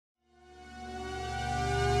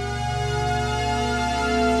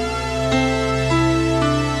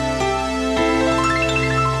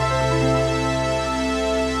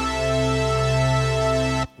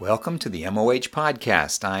Welcome to the MOH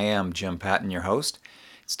podcast. I am Jim Patton, your host.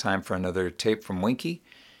 It's time for another tape from Winky,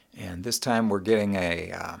 and this time we're getting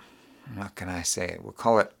what can I say? We'll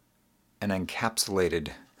call it an encapsulated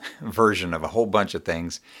version of a whole bunch of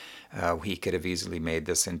things. He could have easily made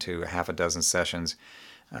this into half a dozen sessions.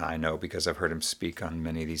 I know because I've heard him speak on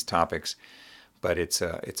many of these topics. But it's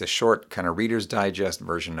a short kind of Reader's Digest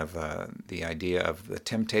version of the idea of the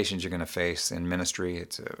temptations you're going to face in ministry.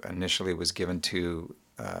 It's initially was given to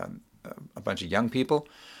a bunch of young people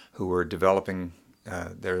who were developing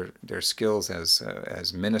their skills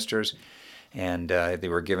as ministers, and they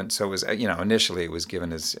were given. So it was initially it was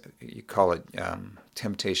given as you call it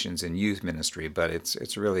temptations in youth ministry, but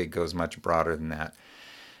it's really goes much broader than that.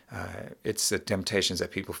 It's the temptations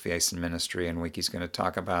that people face in ministry, and Winky's going to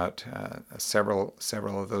talk about several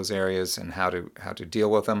of those areas and how to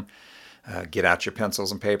deal with them. Get out your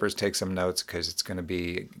pencils and papers, take some notes, because it's going to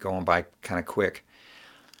be going by kind of quick.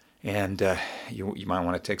 And you might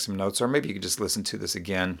want to take some notes, or maybe you could just listen to this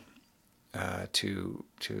again to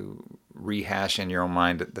rehash in your own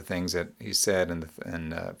mind the things that he said,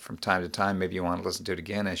 and from time to time, maybe you want to listen to it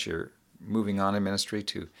again as you're moving on in ministry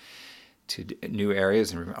to new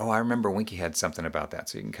areas, and I remember Winky had something about that,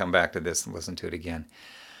 so you can come back to this and listen to it again.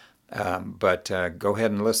 But go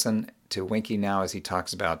ahead and listen to Winky now as he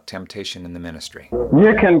talks about temptation in the ministry.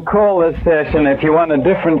 You can call this session, if you want a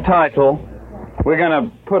different title, we're going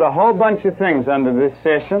to put a whole bunch of things under this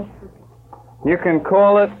session. You can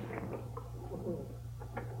call it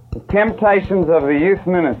The Temptations of the Youth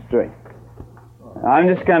Ministry. I'm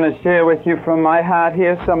just going to share with you from my heart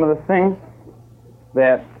here some of the things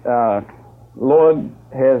that Lord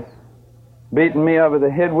has beaten me over the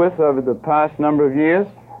head with over the past number of years,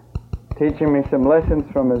 teaching me some lessons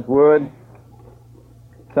from His Word,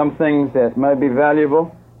 some things that may be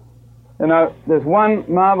valuable. You know, there's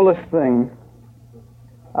one marvelous thing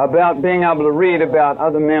about being able to read about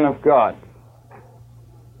other men of God.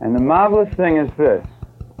 And the marvelous thing is this: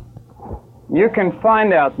 you can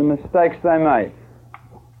find out the mistakes they made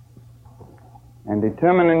and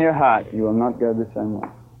determine in your heart you will not go the same way.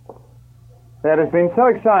 That has been so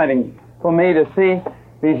exciting for me to see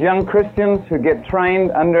these young Christians who get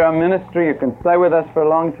trained under our ministry, who can stay with us for a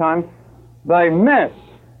long time. They miss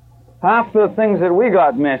half the things that we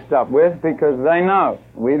got messed up with because they know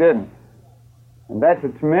we didn't. And that's a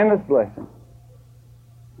tremendous blessing.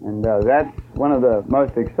 And that's one of the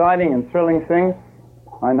most exciting and thrilling things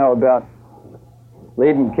I know about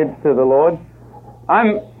leading kids to the Lord.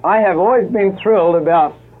 I have always been thrilled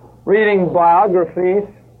about reading biographies,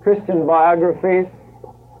 Christian biographies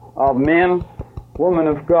of men, women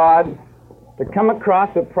of God, to come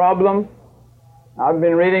across a problem. I've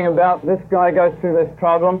been reading about this guy goes through this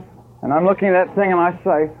problem, and I'm looking at that thing and I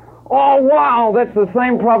say, oh wow, that's the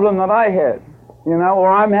same problem that I had,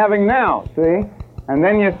 or I'm having now, see? And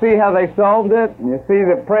then you see how they solved it, and you see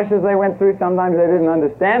the pressures they went through. Sometimes they didn't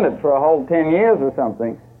understand it for a whole 10 years or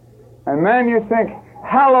something. And man, you think,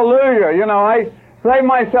 hallelujah, I saved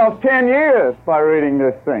myself 10 years by reading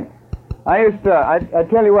this thing. I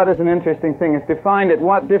tell you what is an interesting thing, is to find at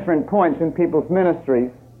what different points in people's ministries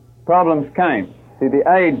problems came. See, the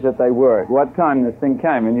age that they were, at what time this thing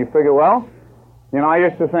came. And you figure, well, I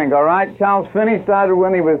used to think, all right, Charles Finney started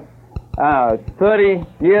when he was 30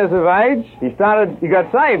 years of age. He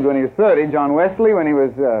got saved when he was 30. John Wesley when he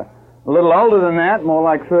was a little older than that, more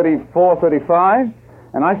like 34, 35.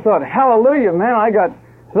 And I thought, hallelujah, man, I got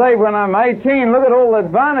saved when I'm 18. Look at all the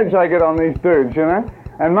advantage I get on these dudes,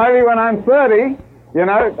 And maybe when I'm 30,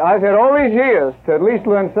 I've had all these years to at least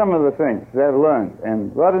learn some of the things that I've learned.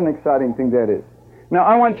 And what an exciting thing that is. Now,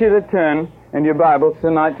 I want you to turn in your Bibles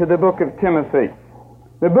tonight to the book of Timothy.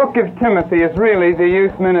 The book of Timothy is really the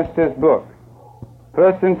youth minister's book.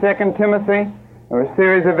 1st and 2nd Timothy are a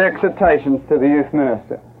series of exhortations to the youth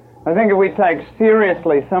minister. I think if we take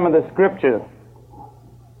seriously some of the scriptures,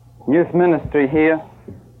 youth ministry here,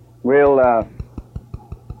 we'll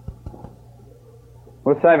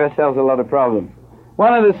save ourselves a lot of problems.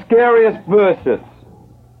 One of the scariest verses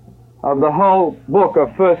of the whole book of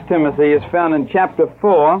 1 Timothy is found in chapter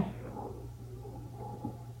 4.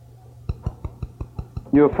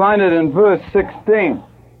 You'll find it in verse 16.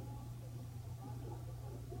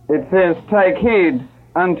 It says, take heed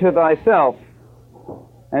unto thyself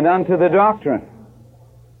and unto the doctrine.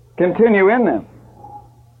 Continue in them.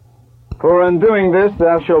 For in doing this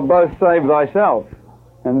thou shalt both save thyself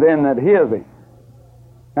and them that hear thee.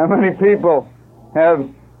 How many people have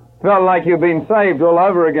felt like you've been saved all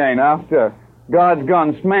over again after God's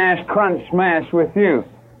gone smash, crunch, smash with you?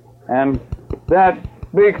 And that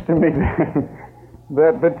speaks to me,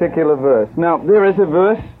 that particular verse. Now, there is a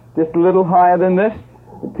verse just a little higher than this,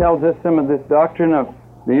 that tells us some of this doctrine of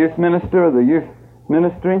the youth minister or the youth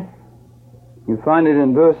ministry. You find it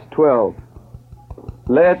in verse 12.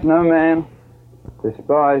 Let no man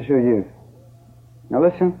despise your youth. Now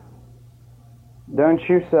listen, don't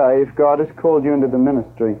you say if God has called you into the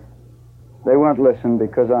ministry, they won't listen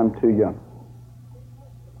because I'm too young.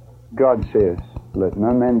 God says, let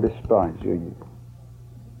no man despise your youth,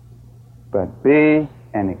 but be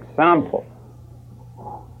an example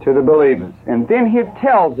to the believers. And then he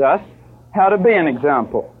tells us how to be an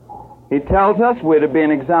example. He tells us we're to be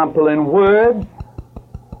an example in word,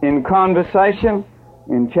 in conversation,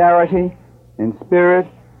 in charity, in spirit,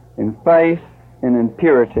 in faith, and in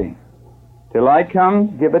purity. Till I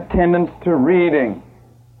come, give attendance to reading,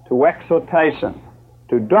 to exhortation,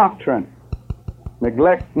 to doctrine.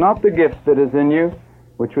 Neglect not the gift that is in you,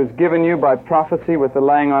 which was given you by prophecy with the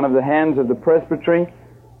laying on of the hands of the presbytery.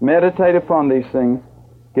 Meditate upon these things.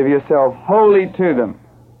 Give yourself wholly to them,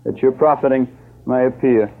 that your profiting may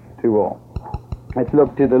appear to all. Let's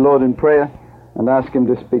look to the Lord in prayer and ask Him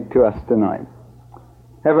to speak to us tonight.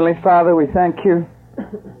 Heavenly Father, we thank you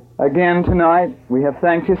again tonight. We have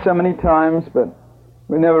thanked you so many times, but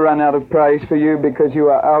we never run out of praise for you because you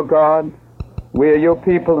are our God. We are your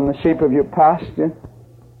people and the sheep of your pasture.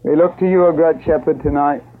 We look to you, O great shepherd,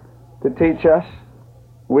 tonight to teach us.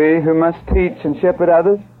 We who must teach and shepherd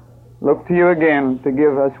others, look to you again to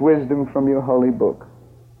give us wisdom from your holy book.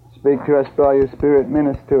 Speak to us by your Spirit.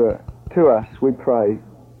 Minister to us, we pray,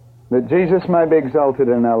 that Jesus may be exalted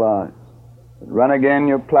in our lives. Run again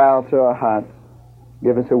your plow through our hearts.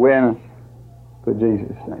 Give us awareness for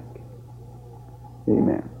Jesus' sake.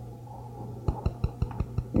 Amen.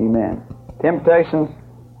 Amen. Temptations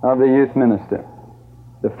of the youth minister.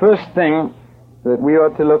 The first thing that we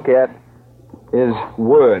ought to look at is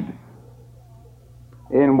word.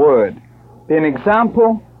 In word. Be an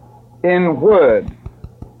example in word.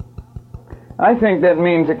 I think that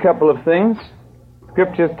means a couple of things.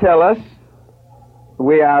 Scriptures tell us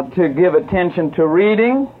we are to give attention to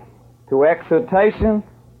reading, to exhortation,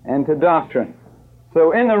 and to doctrine.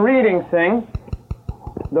 So in the reading thing,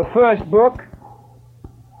 the first book,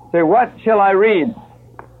 say, what shall I read?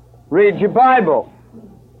 Read your Bible.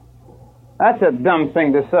 That's a dumb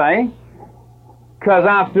thing to say, because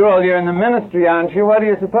after all, you're in the ministry, aren't you? What are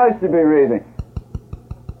you supposed to be reading?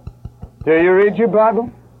 Do you read your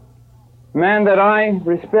Bible? Man that I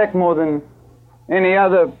respect more than any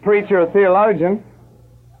other preacher or theologian,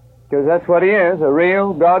 because that's what he is, a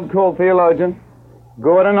real God-called theologian,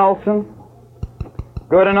 Gordon Olson.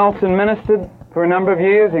 Gordon Olson ministered for a number of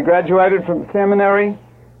years. He graduated from seminary,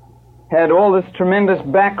 had all this tremendous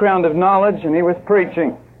background of knowledge, and he was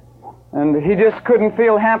preaching. And he just couldn't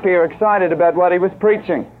feel happy or excited about what he was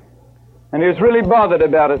preaching. And he was really bothered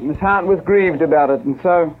about it, and his heart was grieved about it. And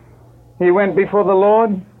so he went before the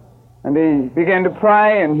Lord, and he began to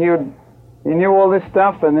pray, and he knew all this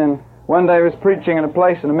stuff. And then one day he was preaching in a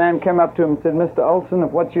place, and a man came up to him and said, Mr. Olson,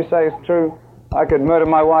 if what you say is true, I could murder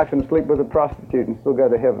my wife and sleep with a prostitute and still go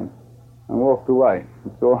to heaven. And walked away.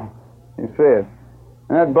 That's all he said.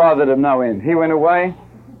 And that bothered him no end. He went away.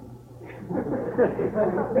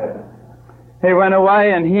 He went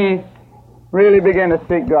away and he really began to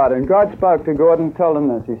seek God. And God spoke to Gordon and told him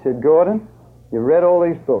this. He said, Gordon, you've read all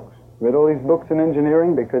these books. Read all these books in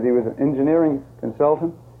engineering because he was an engineering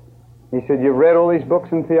consultant. He said, you've read all these books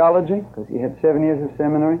in theology because he had 7 years of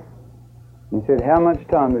seminary. He said, how much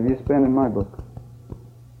time have you spent in my book?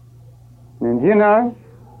 And you know,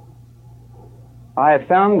 I have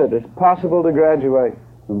found that it's possible to graduate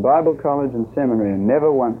from Bible college and seminary and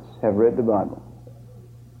never once have read the Bible.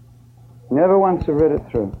 Never once have read it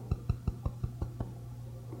through.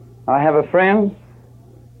 I have a friend,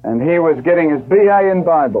 and he was getting his BA in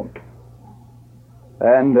Bible.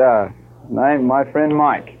 And my friend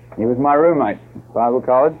Mike, he was my roommate at Bible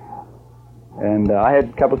college. And I had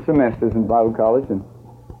a couple of semesters in Bible college,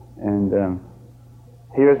 and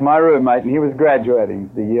he was my roommate, and he was graduating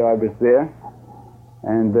the year I was there.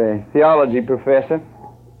 And the theology professor,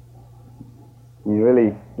 he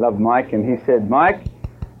really loved Mike, and he said, Mike,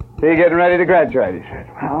 so you're getting ready to graduate? He said,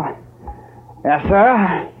 well, yes,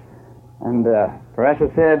 sir. And the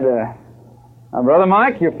professor said, Brother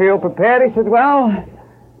Mike, you feel prepared? He said, well,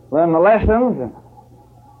 learn the lessons. And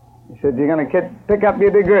he said, you're going to pick up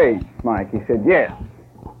your degree, Mike? He said, yes.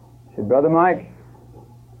 He said, Brother Mike,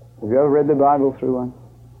 have you ever read the Bible through once?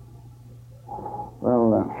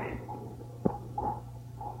 Well,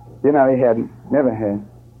 you know, he hadn't, never had.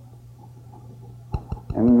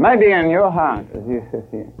 And maybe in your heart, as you sit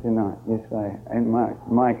here tonight, you say, and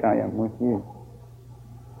Mike, I am with you.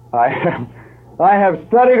 I have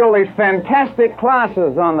studied all these fantastic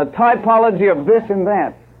classes on the typology of this and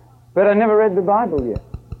that. but I never read the Bible yet.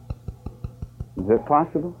 Is that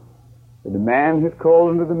possible? Did a man who's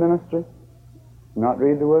called into the ministry not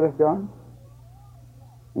read the Word of God?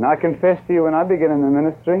 And I confess to you, when I began in the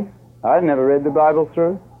ministry, I'd never read the Bible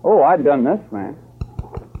through. Oh, I'd done this, man.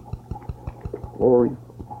 Glory.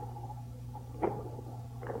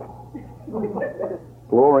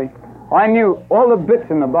 Glory. I knew all the bits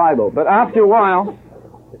in the Bible, but after a while,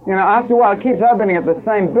 it keeps opening at the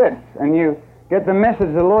same bits, and you get the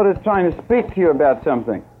message the Lord is trying to speak to you about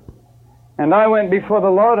something. And I went before the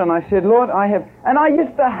Lord, and I said, Lord, and I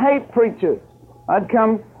used to hate preachers. I'd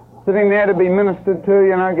come sitting there to be ministered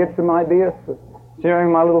to, get some ideas for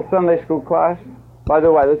sharing my little Sunday school class. By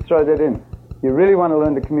the way, let's throw that in. You really want to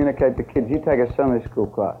learn to communicate to kids, you take a Sunday school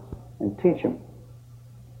class and teach them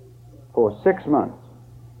for 6 months.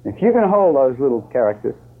 If you can hold those little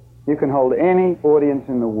characters, you can hold any audience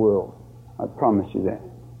in the world. I promise you that.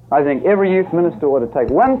 I think every youth minister ought to take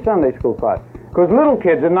one Sunday school class, because little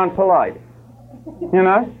kids are not polite.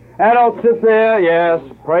 Adults sit there, yes,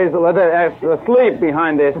 praise the Lord, they're asleep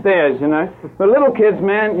behind their stairs, But little kids,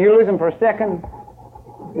 man, you lose them for a second,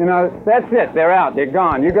 that's it, they're out, they're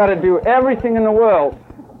gone. You've got to do everything in the world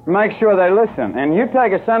to make sure they listen. And you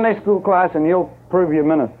take a Sunday school class and you'll prove your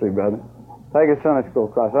ministry, brother. Take a Sunday school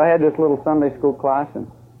class. I had this little Sunday school class, and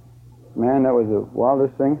man, that was the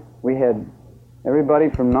wildest thing. We had everybody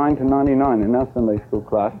from 9 to 99 in our Sunday school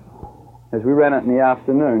class, as we ran it in the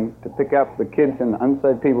afternoon to pick up the kids and the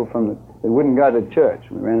unsaved people that wouldn't go to church.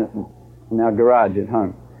 We ran it in our garage at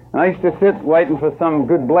home. And I used to sit waiting for some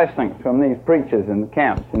good blessings from these preachers in the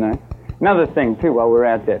camps, Another thing, too, while we're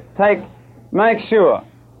out there. Make sure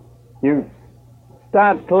you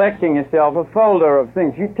start collecting yourself a folder of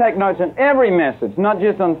things. You take notes on every message, not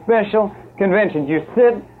just on special conventions. You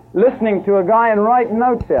sit listening to a guy and write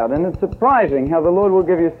notes out, and it's surprising how the Lord will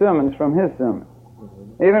give you sermons from his sermon,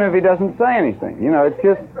 even if he doesn't say anything.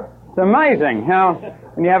 It's amazing how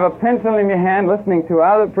when you have a pencil in your hand listening to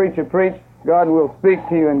other preacher preach, God will speak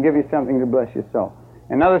to you and give you something to bless your soul.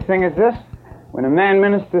 Another thing is this: when a man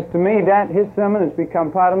ministers to me, his sermon has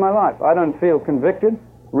become part of my life. I don't feel convicted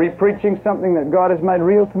re-preaching something that God has made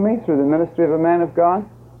real to me through the ministry of a man of God.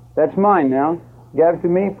 That's mine now. Gave it to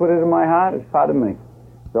me, put it in my heart, it's part of me.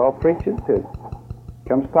 So I'll preach it too. It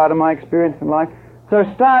becomes part of my experience in life. So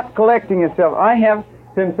start collecting yourself.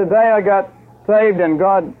 Since the day I got saved and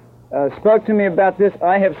God spoke to me about this,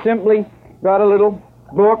 I have simply got a little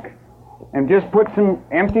book and just put some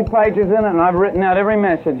empty pages in it, and I've written out every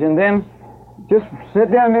message, and then just sit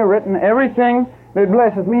down there, written everything that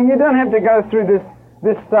blesses me. And you don't have to go through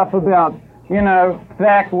this stuff about,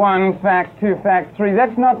 fact 1, fact 2, fact 3.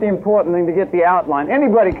 That's not the important thing, to get the outline.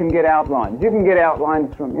 Anybody can get outlines. You can get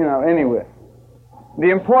outlines from, anywhere.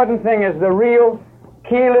 The important thing is the real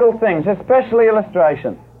key little things, especially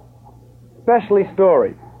illustrations, especially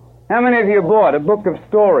stories. How many of you bought a book of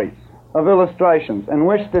stories, of illustrations, and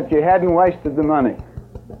wished that you hadn't wasted the money?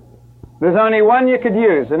 There's only one you could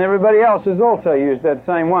use, and everybody else has also used that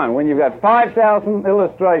same one. When you've got 5,000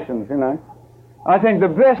 illustrations, I think the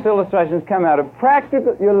best illustrations come out of practice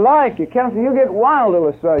that you like. You get wild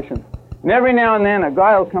illustrations. And every now and then a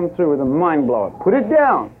guy will come through with a mind blower. Put it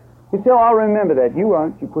down. You say, oh, I'll remember that. You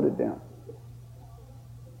won't. You put it down.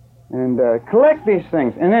 And collect these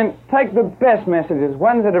things. And then take the best messages,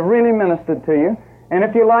 ones that have really ministered to you. And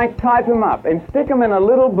if you like, type them up and stick them in a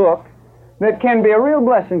little book that can be a real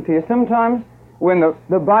blessing to you. Sometimes when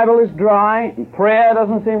the Bible is dry and prayer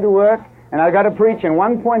doesn't seem to work, and I've got to preach in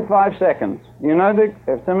 1.5 seconds.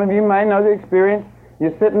 If some of you may know the experience,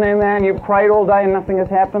 you're sitting in there and you've prayed all day and nothing has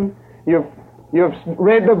happened. You've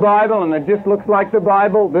read the Bible and it just looks like the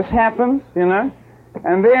Bible. This happens,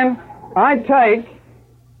 And then I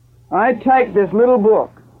take this little book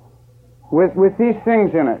with these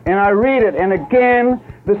things in it, and I read it, and again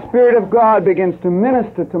the Spirit of God begins to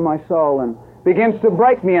minister to my soul and begins to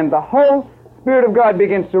break me, and the whole Spirit of God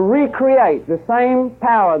begins to recreate the same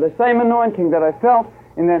power, the same anointing that I felt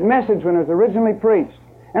in that message when it was originally preached.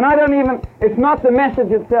 And it's not the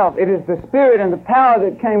message itself, it is the Spirit and the power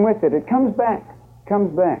that came with it. It comes back.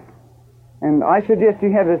 And I suggest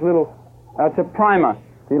you have this little, it's a primer,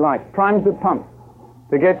 if you like, primes the pump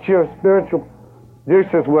to get your spiritual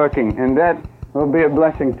juices working, and that will be a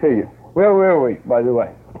blessing to you. Where were we, by the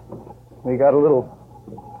way? We got a little,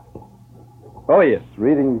 oh yes,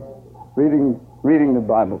 reading the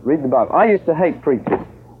Bible. Read the Bible. I used to hate preachers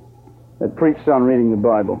that preached on reading the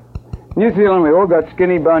Bible. In New Zealand, we all got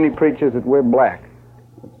skinny, bony preachers that wear black.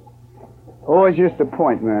 Always used to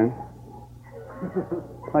point, man.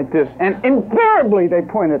 Like this. And invariably they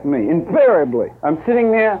point at me. Invariably. I'm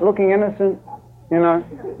sitting there looking innocent,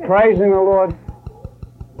 praising the Lord.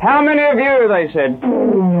 How many of you, they said,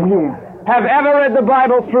 have ever read the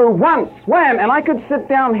Bible through once? Wham! And I could sit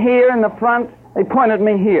down here in the front, they point at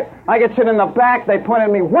me here. I could sit in the back, they point at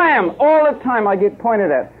me, wham! All the time I get pointed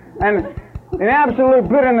at. And in absolute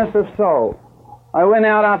bitterness of soul, I went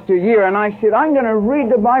out after a year and I said, I'm going to read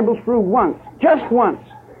the Bible through once, just once.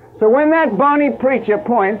 So when that bony preacher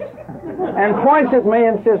points at me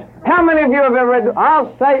and says, how many of you have ever read the...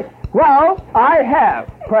 I'll say, well, I have,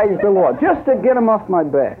 praise the Lord, just to get him off my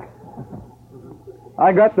back.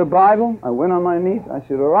 I got the Bible, I went on my knees, I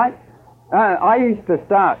said, all right. I used to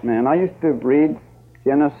start, man. I used to read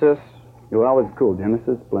Genesis. Well, it's cool,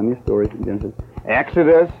 Genesis, plenty of stories in Genesis.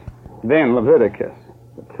 Exodus, then Leviticus.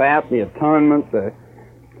 The fat, the atonement, the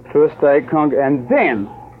first day, and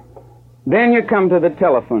then you come to the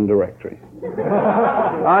telephone directory.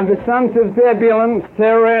 The sons of Zebulun,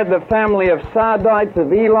 Serah, the family of Sardites,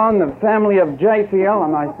 of Elon, the family of Japhiel,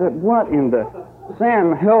 and I said, what in the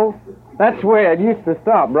Sam Hill? That's where it used to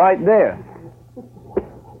stop, right there.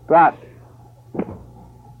 But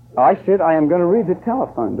I said, I am going to read the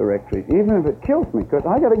telephone directory, even if it kills me, because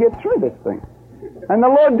I got to get through this thing. And the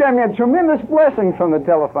Lord gave me a tremendous blessing from the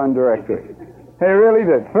telephone directory. He really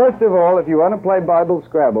did. First of all, if you want to play Bible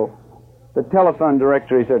Scrabble, the telephone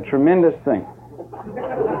directory is a tremendous thing.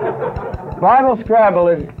 Bible Scrabble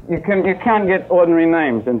is, you can't get ordinary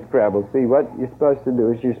names in Scrabble. See, what you're supposed to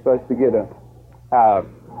do is you're supposed to get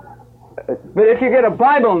but if you get a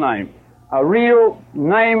Bible name, a real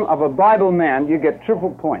name of a Bible man, you get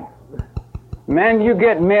triple points. Man, you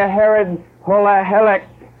get Mir Herod, Hola Helek,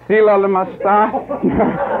 Sila Lemastah,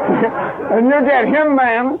 and you get him,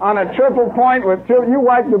 man, on a triple point with you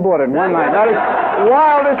wipe the board in one night. That is the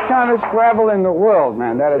wildest kind of Scrabble in the world,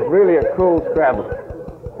 man. That is really a cool Scrabble.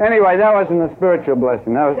 Anyway, that wasn't a spiritual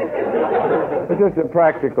blessing. That was just a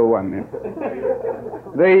practical one, man.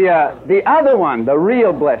 The other one, the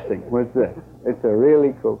real blessing, was this. It's a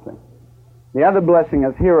really cool thing. The other blessing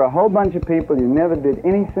is here are a whole bunch of people who never did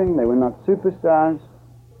anything. They were not superstars.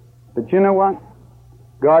 But you know what?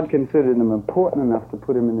 God considered them important enough to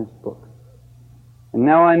put them in this book. And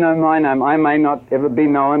now I know my name. I may not ever be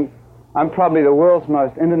known. I'm probably the world's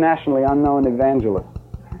most internationally unknown evangelist.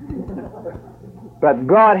 But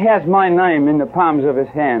God has my name in the palms of His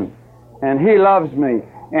hand. And He loves me.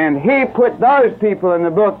 And He put those people in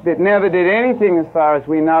the book that never did anything as far as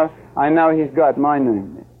we know. I know He's got my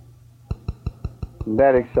name there. And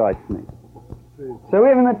that excites me. So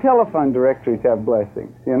even the telephone directories have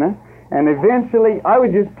blessings, you know. And eventually, I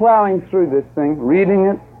was just plowing through this thing, reading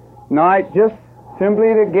it, night, just simply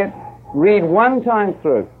to read one time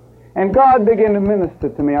through. And God began to minister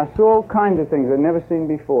to me. I saw all kinds of things I'd never seen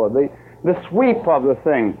before. The sweep of the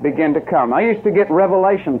thing began to come. I used to get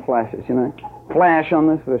revelation flashes, you know. Flash on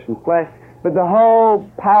this, flash and flash. But the whole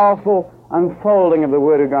powerful unfolding of the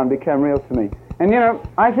Word of God became real to me. And you know,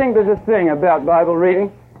 I think there's a thing about Bible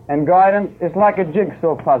reading and guidance. It's like a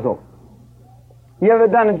jigsaw puzzle. You ever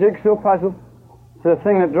done a jigsaw puzzle? It's a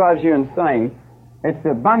thing that drives you insane. It's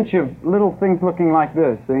a bunch of little things looking like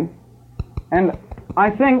this, see? And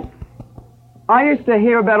I think I used to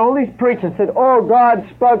hear about all these preachers said, oh, God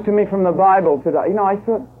spoke to me from the Bible today. You know, I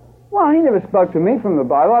thought, well, He never spoke to me from the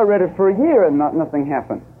Bible. I read it for a year and nothing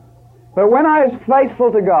happened. But when I was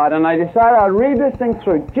faithful to God and I decided I'd read this thing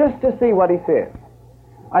through just to see what He said,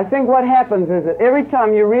 I think what happens is that every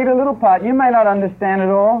time you read a little part, you may not understand it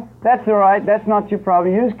all. That's all right. That's not your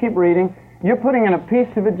problem. You just keep reading. You're putting in a piece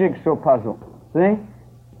of a jigsaw puzzle. See?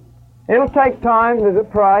 It'll take time. There's a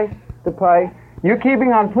price to pay. You're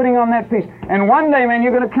keeping on putting on that piece. And one day, man,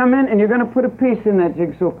 you're going to come in and you're going to put a piece in that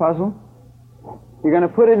jigsaw puzzle. You're going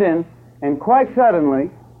to put it in, and quite suddenly,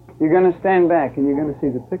 you're going to stand back and you're going to see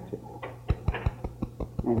the picture.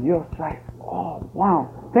 And you'll say, oh, wow.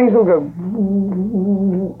 Things will go,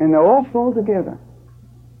 and they'll all fall together.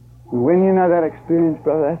 And when you know that experience,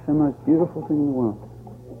 brother, that's the most beautiful thing in the world.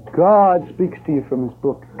 God speaks to you from His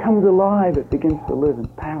book. It comes alive. It begins to live in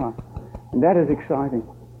power. And that is exciting.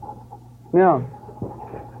 Now,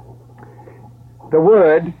 the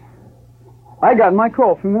Word, I got my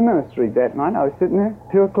call from the ministry that night. I was sitting there,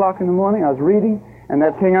 2 o'clock in the morning. I was reading, and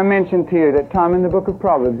that thing I mentioned to you, that time in the book of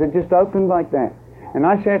Proverbs, it just opened like that. And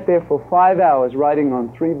I sat there for 5 hours writing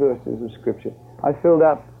on 3 verses of Scripture. I filled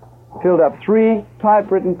up 3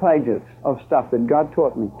 typewritten pages of stuff that God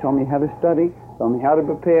taught me. Told me how to study, told me how to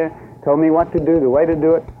prepare, told me what to do, the way to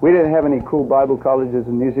do it. We didn't have any cool Bible colleges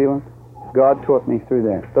in New Zealand. God taught me through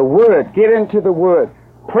that. The Word, get into the Word.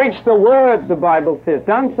 Preach the Word, the Bible says.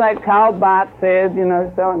 Don't say Karl Barth said, you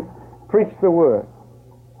know, so on. Preach the Word.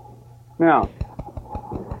 Now,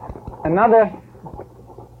 another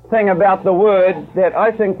thing about the Word that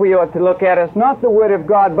I think we ought to look at is not the Word of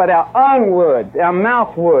God, but our own words, our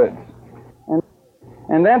mouth words.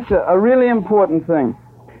 And that's a really important thing.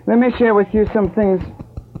 Let me share with you some things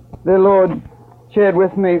the Lord shared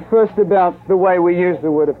with me, first about the way we use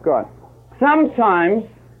the Word of God. Sometimes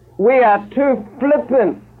we are too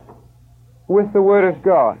flippant with the Word of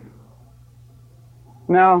God.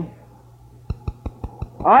 Now,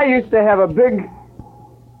 I used to have a big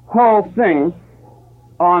whole thing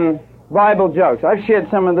on Bible jokes. I've shared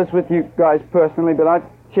some of this with you guys personally, but I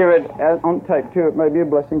share it on tape too. It may be a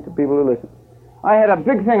blessing to people who listen. I had a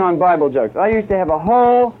big thing on Bible jokes. I used to have a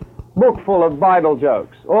whole book full of Bible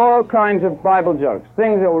jokes, all kinds of Bible jokes,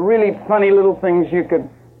 things that were really funny little things you could,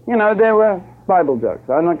 there were Bible jokes.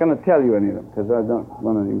 I'm not going to tell you any of them because I don't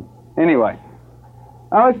want to. Anyway,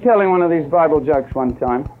 I was telling one of these Bible jokes one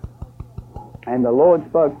time, and the Lord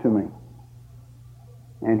spoke to me.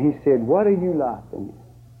 And He said, "What are you laughing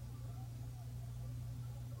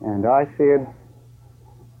at?" And I said,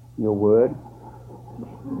 "Your Word."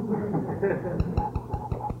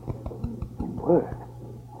 Word.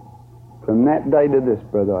 From that day to this,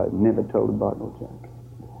 brother, I've never told a Bible joke.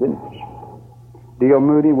 Finished. D.L.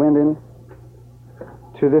 Moody went in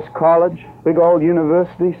to this college, big old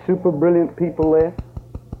university, super brilliant people there.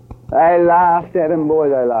 They laughed at him, boy,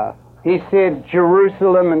 they laughed. He said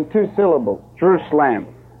Jerusalem in 2 syllables, Jerusalem.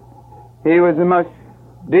 He was the most,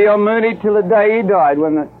 D.L. Moody till the day he died,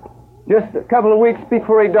 just a couple of weeks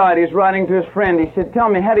before he died, he was writing to his friend. He said, "Tell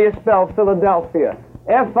me, how do you spell Philadelphia?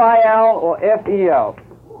 F-I-L or F-E-L?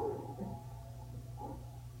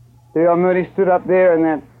 D.L. Moody stood up there in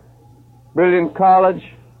that brilliant college,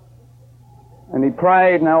 and he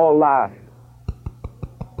prayed, and they all laughed.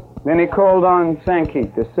 Then he called on Sankey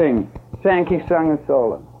to sing. Sankey sung a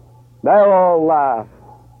solo. They all laughed.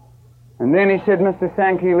 And then he said, "Mr.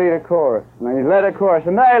 Sankey, lead a chorus." And he led a chorus,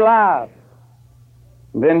 and they laughed.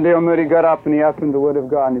 And then D.L. Moody got up and he opened the Word of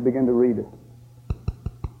God and he began to read it.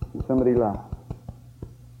 And somebody laughed.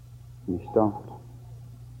 And he stopped.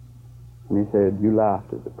 And he said, "You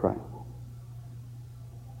laughed at the praying.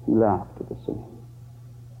 You laughed at the singing.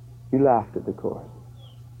 You laughed at the choruses.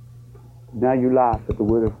 Now you laugh at the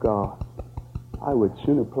Word of God. I would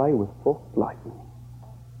sooner play with forked lightning."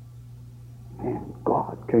 And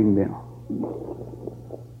God came down.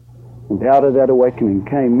 And out of that awakening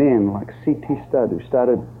came men like C.T. Studd, who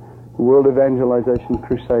started the World Evangelization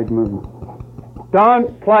Crusade movement.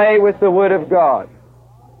 Don't play with the Word of God.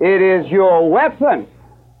 It is your weapon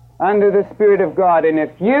under the Spirit of God. And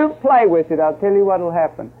if you play with it, I'll tell you what will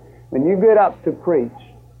happen. When you get up to preach,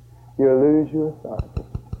 you'll lose your authority.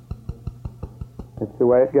 That's the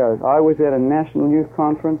way it goes. I was at a national youth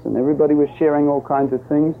conference and everybody was sharing all kinds of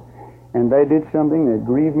things. And they did something that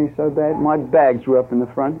grieved me so bad. My bags were up in the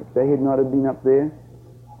front. If they had not have been up there,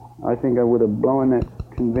 I think I would have blown that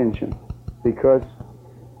convention. Because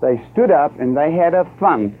they stood up and they had a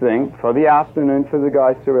fun thing for the afternoon for the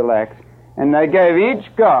guys to relax. And they gave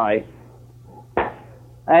each guy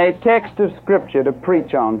a text of Scripture to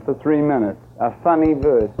preach on for 3 minutes. A funny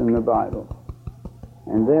verse in the Bible.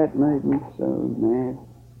 And that made me so mad.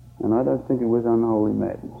 And I don't think it was unholy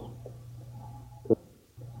madness.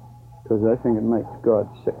 Because I think it makes God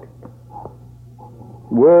sick.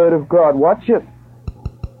 Word of God, watch it.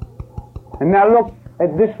 And now look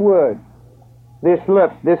at this word, this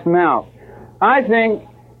lip, this mouth. I think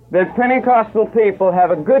that Pentecostal people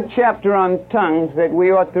have a good chapter on tongues that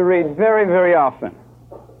we ought to read very, very often.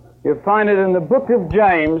 You'll find it in the book of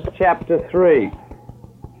James, chapter 3.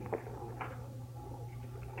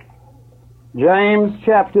 James,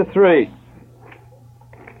 chapter 3.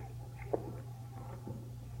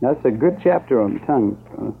 That's a good chapter on tongues.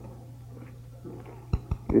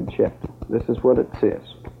 Good chapter. This is what it says.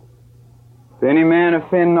 "If any man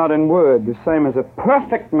offend not in word, the same as a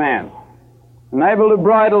perfect man, and able to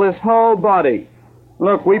bridle his whole body."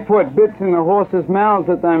 Look, we put bits in the horses' mouths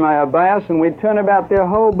that they may obey us, and we turn about their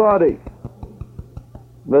whole body.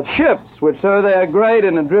 "The ships, which though they are great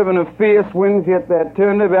and are driven of fierce winds, yet they are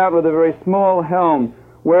turned about with a very small helm,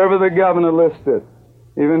 wherever the governor listeth.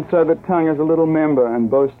 Even so the tongue is a little member, and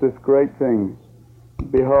boasteth great things.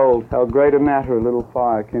 Behold, how great a matter a little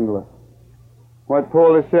fire kindleth." What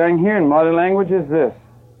Paul is saying here in modern language is this.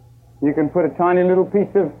 You can put a tiny little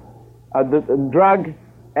piece of drug,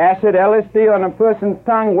 acid, LSD on a person's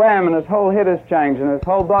tongue, wham, and his whole head is changed, and his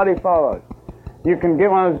whole body follows. You can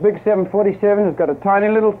get one of those big 747s, it's got a tiny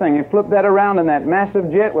little thing. You flip that around in that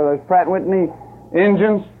massive jet with those Pratt Whitney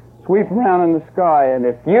engines, sweep around in the sky, and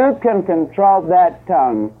if you can control that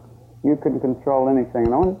tongue, you can control anything.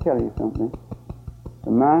 And I want to tell you something.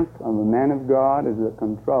 The mark of a man of God is the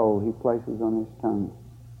control he places on his tongue.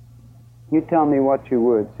 You tell me what your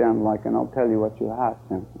words sound like, and I'll tell you what your heart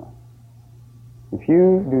sounds like. If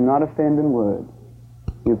you do not offend in words,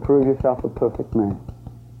 you prove yourself a perfect man.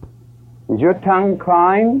 Is your tongue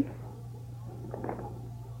kind?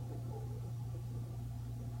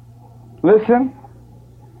 Listen,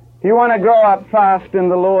 if you want to grow up fast in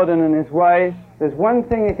the Lord and in His ways, there's one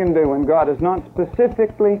thing you can do when God has not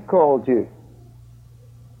specifically called you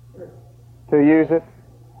to use it.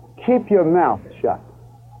 Keep your mouth shut.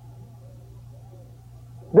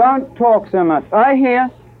 Don't talk so much. I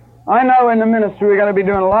know in the ministry we're going to be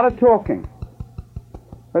doing a lot of talking.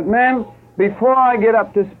 But man, before I get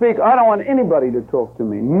up to speak, I don't want anybody to talk to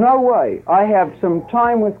me. No way. I have some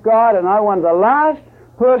time with God, and I want the last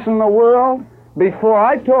person in the world, before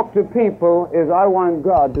I talk to people, is I want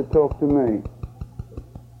God to talk to me.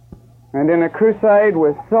 And in a crusade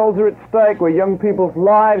where souls are at stake, where young people's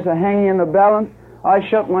lives are hanging in the balance, I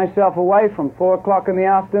shut myself away from 4 o'clock in the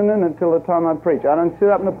afternoon until the time I preach. I don't sit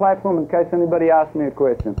up on the platform in case anybody asks me a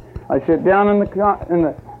question. I sit down in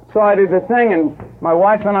the side of the thing, and my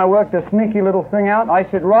wife and I worked a sneaky little thing out. I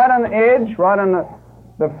sit right on the edge, right on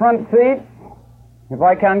the front seat. If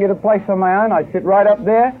I can't get a place on my own, I sit right up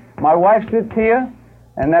there. My wife sits here,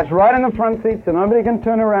 and that's right in the front seat, so nobody can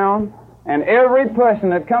turn around. And every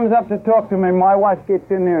person that comes up to talk to me, my wife gets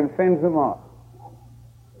in there and fends them off.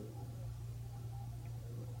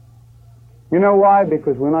 You know why?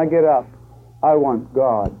 Because when I get up, I want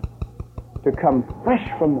God to come fresh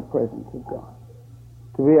from the presence of God,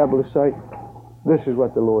 to be able to say, this is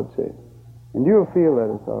what the Lord said. And you'll feel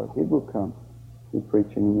that authority. It will come through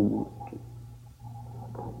preaching in your ministry.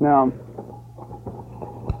 Now,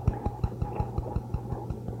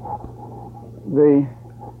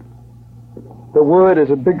 the word is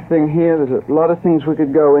a big thing here. There's a lot of things we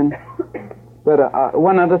could go in. But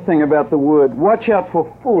one other thing about the word, watch out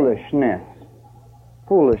for foolishness.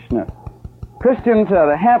 Foolishness. Christians are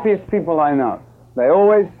the happiest people I know. They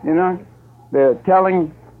always, they're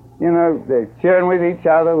telling, they're sharing with each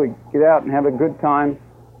other. We get out and have a good time.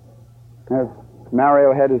 As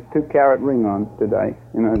Mario had his 2-carat ring on today.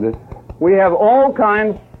 We have all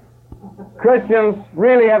kinds. Christians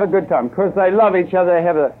really have a good time because they love each other. They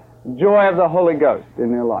have the joy of the Holy Ghost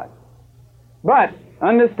in their life. But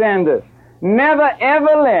understand this. Never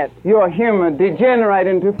ever let your humor degenerate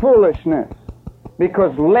into foolishness,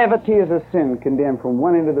 because levity is a sin condemned from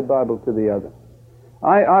one end of the Bible to the other.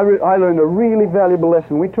 I learned a really valuable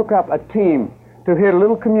lesson. We took up a team to hit a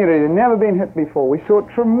little community that had never been hit before. We saw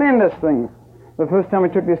tremendous things. The first time we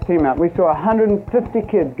took this team out, we saw 150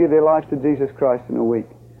 kids give their lives to Jesus Christ in a week.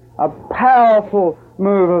 A powerful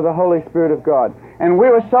move of the Holy Spirit of God. And we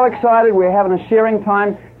were so excited. We were having a sharing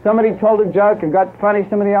time. Somebody told a joke and got funny.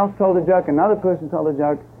 Somebody else told a joke. Another person told a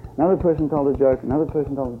joke. Another person told a joke. Another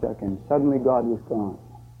person told a joke. And suddenly God was gone.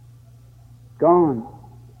 Gone.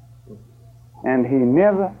 And He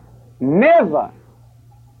never,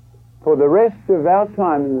 for the rest of our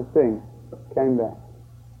time in the thing, came back.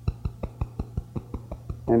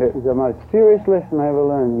 And it was the most serious lesson I ever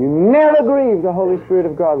learned. You never grieve the Holy Spirit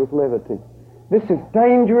of God with levity. This is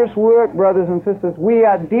dangerous work, brothers and sisters. We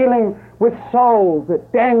are dealing with souls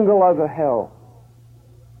that dangle over hell.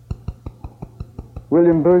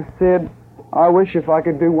 William Booth said, I wish if I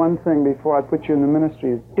could do one thing before I put you in the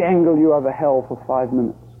ministry, is dangle you over hell for 5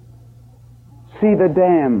 minutes. See the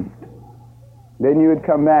damned. Then you would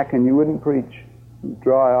come back and you wouldn't preach.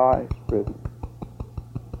 Dry eyes, brethren.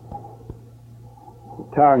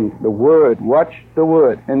 The tongue, the word. Watch the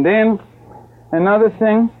word. And then, another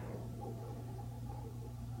thing,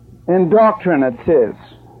 in doctrine it says,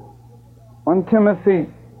 1 Timothy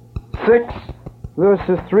 6,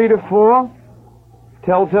 verses 3 to 4,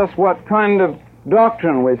 tells us what kind of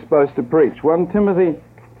doctrine we're supposed to preach. 1 Timothy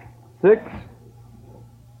 6,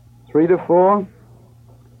 3 to 4.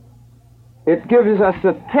 It gives us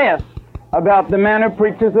a test about the man who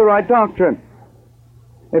preaches the right doctrine.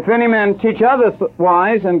 If any man teach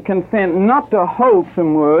otherwise and consent not to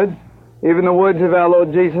wholesome words, even the words of our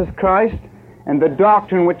Lord Jesus Christ, and the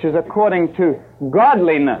doctrine which is according to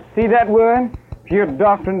godliness. See that word? If your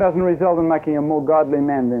doctrine doesn't result in making a more godly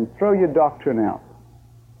man, then throw your doctrine out.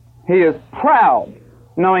 He is proud,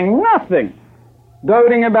 knowing nothing,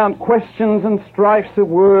 doting about questions and strifes of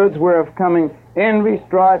words, whereof coming envy,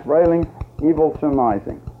 strife, railing, evil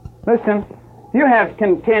surmising. Listen, if you have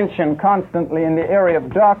contention constantly in the area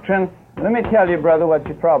of doctrine, let me tell you, brother, what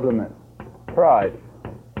your problem is. Pride.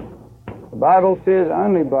 The Bible says,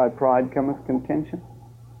 only by pride cometh contention.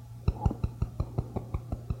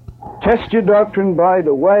 Test your doctrine by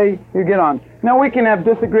the way you get on. Now, we can have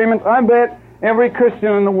disagreements. I bet every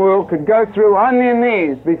Christian in the world could go through on their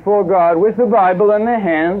knees before God with the Bible in their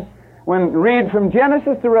hands read from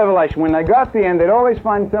Genesis to Revelation, when they got to the end, they'd always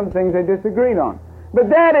find some things they disagreed on. But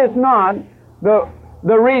that is not the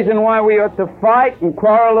reason why we ought to fight and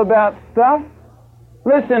quarrel about stuff.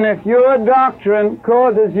 Listen, if your doctrine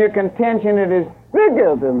causes you contention, it is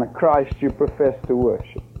bigger than the Christ you profess to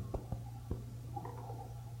worship.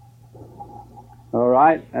 All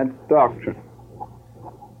right, that's doctrine.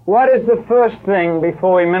 What is the first thing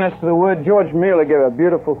before we minister the Word? George Mueller gave a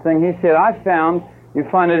beautiful thing. He said, I found, you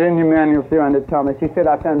find it in your manual, 300 Thomas, he said,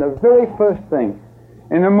 I found the very first thing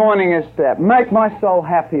in the morning is that make my soul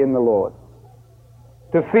happy in the Lord.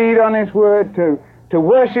 To feed on His Word, to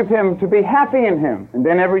worship Him, to be happy in Him. And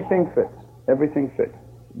then everything fits. Everything fits.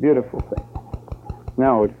 Beautiful thing.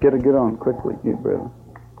 Now, we've got to get on quickly, you brethren.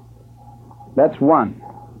 That's one.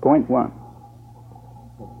 Point one.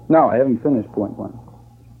 No, I haven't finished point one.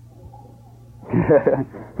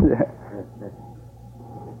 Yeah.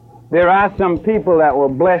 There are some people that will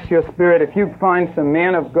bless your spirit. If you find some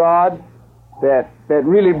men of God that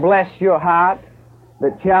really bless your heart,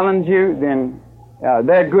 that challenge you, then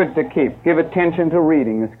they're good to keep. Give attention to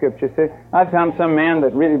reading, the Scripture says. I found some man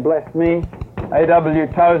that really blessed me. A.W.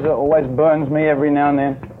 Tozer always burns me every now and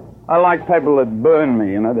then. I like people that burn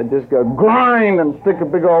me, that just go grind and stick a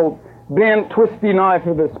big old bent, twisty knife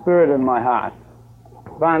of the Spirit in my heart.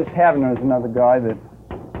 Vance Havner is another guy that's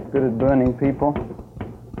good at burning people.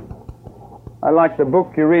 I like the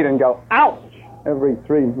book you read and go, ouch, every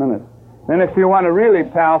 3 minutes. Then if you want a really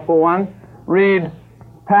powerful one, read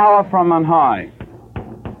Power from on High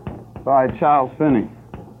by Charles Finney.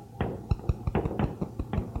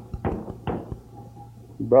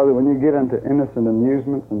 Brother, when you get into innocent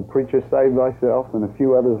amusements and Preacher Save Thyself and a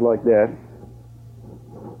few others like that,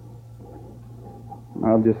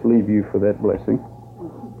 I'll just leave you for that blessing.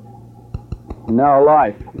 Now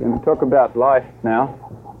life. We're going to talk about life now.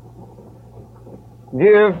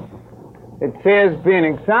 It says, be an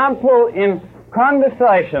example in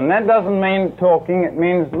conversation. That doesn't mean talking, it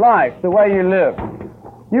means life, the way you live.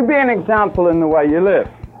 You be an example in the way you live.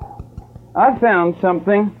 I found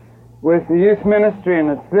something with the youth ministry,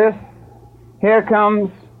 and it's this. Here comes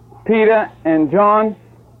Peter and John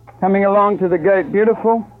coming along to the gate,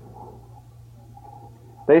 beautiful.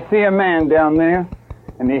 They see a man down there,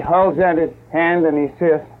 and he holds out his hand and he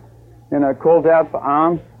says, calls out for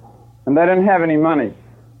alms, and they don't have any money.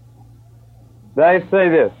 They say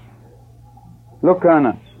this, look on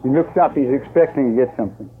us. He looks up, he's expecting to get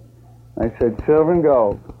something. They said, silver and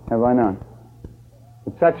gold have I none,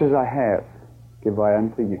 but such as I have give I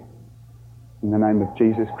unto you. In the name of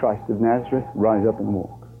Jesus Christ of Nazareth, rise up and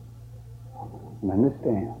walk. And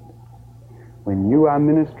understand, when you are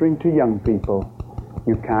ministering to young people,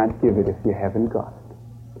 you can't give it if you haven't got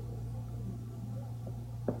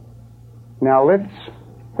it. Now let's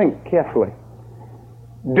think carefully.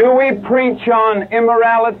 Do we preach on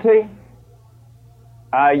immorality?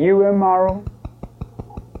 Are you immoral?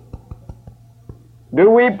 Do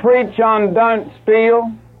we preach on don't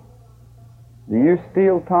steal? Do you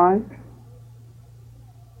steal time?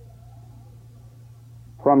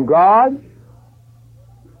 From God?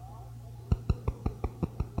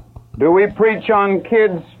 Do we preach on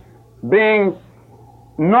kids being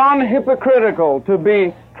non-hypocritical, to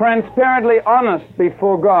be transparently honest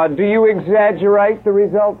before God? Do you exaggerate the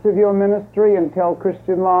results of your ministry and tell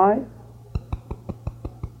Christian lies?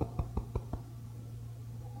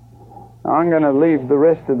 I'm going to leave the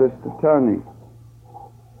rest of this to Tony.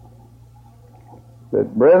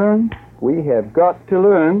 But brethren, we have got to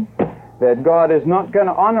learn that God is not going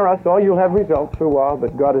to honor us, or you'll have results for a while,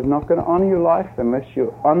 but God is not going to honor your life unless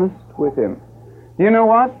you're honest with Him. You know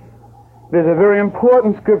what? There's a very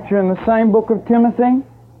important scripture in the same book of Timothy.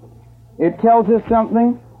 It tells us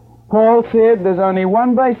something. Paul said there's only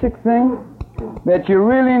one basic thing that you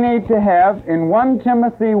really need to have. In 1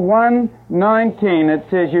 Timothy 1:19, it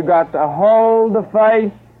says you got to hold the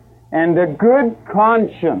faith and a good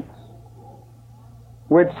conscience,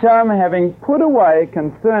 which some, having put away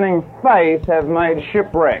concerning faith, have made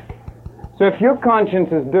shipwreck. So if your conscience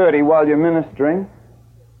is dirty while you're ministering,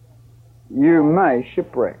 you may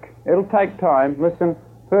shipwreck. It'll take time. Listen,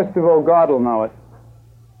 first of all, God will know it.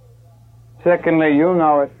 Secondly, you'll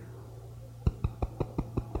know it.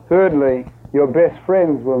 Thirdly, your best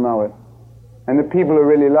friends will know it. And the people who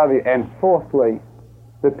really love you. And fourthly,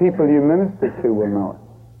 the people you minister to will know it.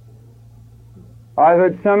 I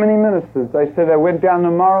heard so many ministers, they said they went down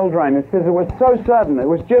the moral drain. It says it was so sudden. It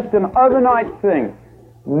was just an overnight thing.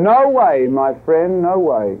 No way, my friend, no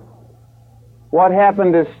way. What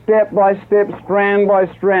happened is step by step, strand by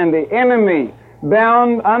strand, the enemy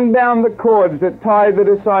unbound the cords that tied the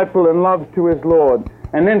disciple in love to his Lord.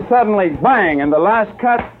 And then suddenly, bang, and the last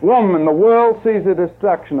cut, boom, and the world sees the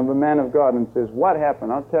destruction of a man of God and says, what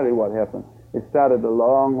happened? I'll tell you what happened. It started a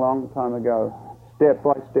long, long time ago, step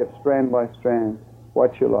by step, strand by strand.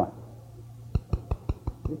 What's your life?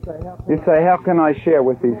 You say, how can I share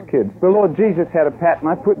with these kids? The Lord Jesus had a pattern.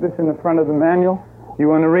 I put this in the front of the manual. You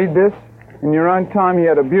want to read this? In your own time, he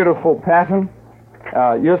had a beautiful pattern.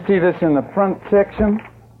 You'll see this in the front section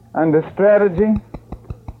under strategy.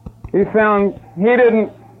 He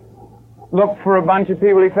didn't look for a bunch of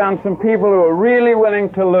people. He found some people who were really willing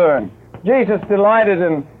to learn. Jesus delighted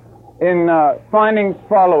in finding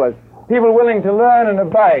followers, people willing to learn and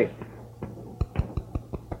obey.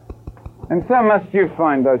 And so must you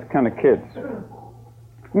find those kind of kids.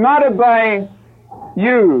 Not obey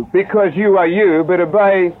you because you are you, but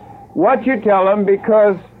obey what you tell them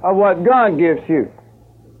because of what God gives you.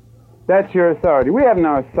 That's your authority. We have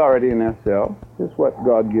no authority in ourselves. It's what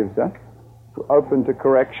God gives us. We're open to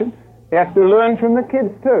correction. You have to learn from the kids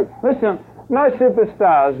too. Listen, no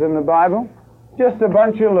superstars in the Bible, just a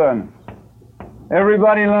bunch of learners.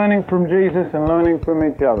 Everybody learning from Jesus and learning from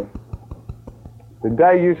each other. The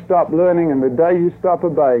day you stop learning and the day you stop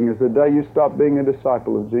obeying is the day you stop being a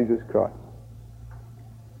disciple of Jesus Christ.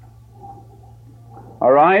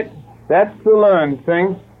 All right? That's the learn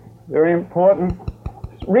thing. Very important.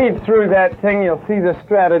 Read through that thing. You'll see the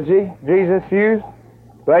strategy Jesus used.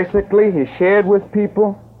 Basically, he shared with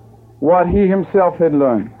people what he himself had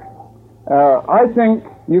learned. I think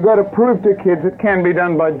you've got to prove to kids it can be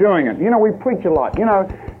done by doing it. You know, we preach a lot. You know,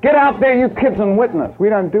 get out there, you kids, and witness. We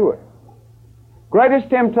don't do it. Greatest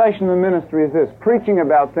temptation in the ministry is this, preaching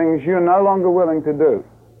about things you're no longer willing to do.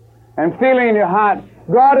 And feeling in your heart,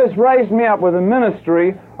 God has raised me up with a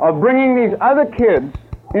ministry of bringing these other kids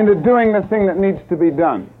into doing the thing that needs to be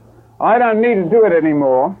done. I don't need to do it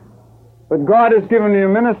anymore, but God has given me a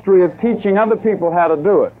ministry of teaching other people how to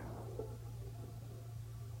do it.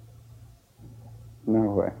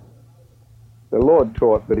 No way. The Lord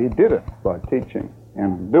taught, but he did it by teaching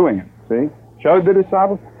and doing it. See? Showed the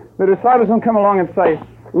disciples. The disciples don't come along and say,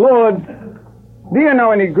 Lord, do you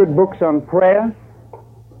know any good books on prayer?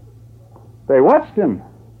 They watched him,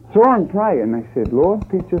 saw him pray, and they said, Lord,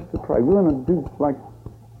 teach us to pray. We're going to do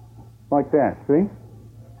like that, see?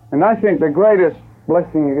 And I think the greatest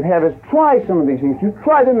blessing you could have is try some of these things. You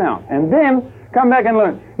try them out, and then come back and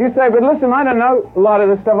learn. You say, but listen, I don't know a lot of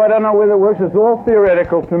this stuff. I don't know whether it works. It's all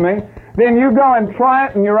theoretical to me. Then you go and try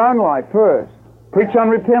it in your own life first. Preach on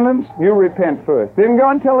repentance, you repent first. Then go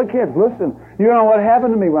and tell the kids, listen, you know what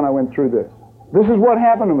happened to me when I went through this. This is what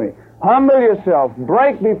happened to me. Humble yourself,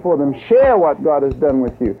 break before them, share what God has done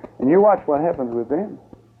with you, and you watch what happens with them.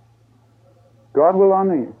 God will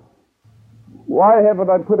honor you. Why haven't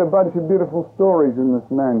I put a bunch of beautiful stories in this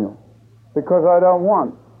manual? Because I don't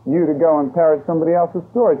want you to go and parrot somebody else's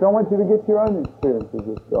stories. I want you to get your own experiences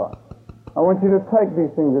with God. I want you to take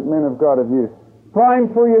these things that men of God have used.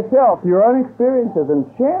 Find for yourself your own experiences and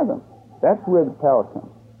share them. That's where the power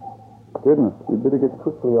comes. Goodness, we better get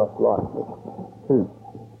quickly off life. 2.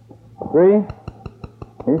 3,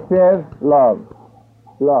 he says love.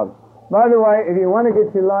 Love. By the way, if you want to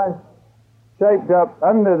get your life shaped up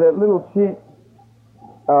under that little sheet,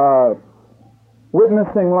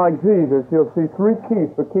 witnessing like Jesus, you'll see 3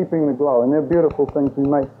 keys for keeping the glow. And they're beautiful things. We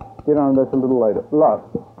may get on this a little later. Love.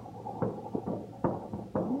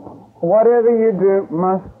 Whatever you do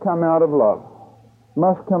must come out of love.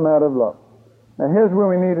 Must come out of love. Now here's where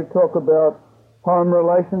we need to talk about home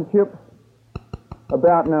relationships.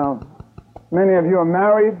 Now, many of you are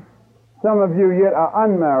married. Some of you yet are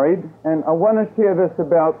unmarried. And I want to share this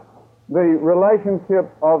about the relationship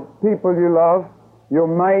of people you love, your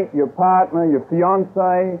mate, your partner, your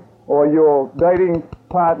fiancé, or your dating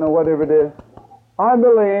partner, whatever it is. I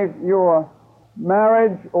believe your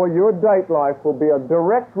marriage or your date life will be a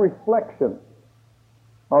direct reflection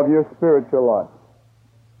of your spiritual life.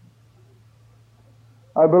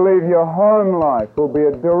 I believe your home life will be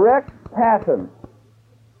a direct pattern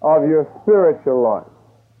of your spiritual life.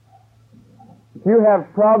 If you have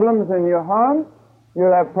problems in your home,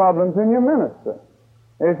 you'll have problems in your ministry.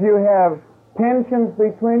 If you have tensions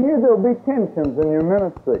between you, there'll be tensions in your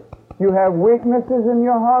ministry. If you have weaknesses in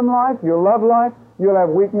your home life, your love life, you'll have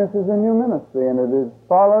weaknesses in your ministry, and it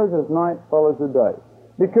follows as night follows the day.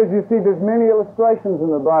 Because you see, there's many illustrations in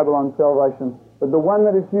the Bible on salvation, but the one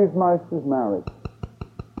that is used most is marriage.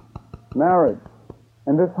 Marriage.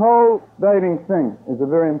 And this whole dating thing is a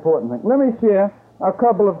very important thing. Let me share a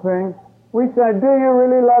couple of things. We say, do you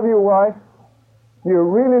really love your wife? Do you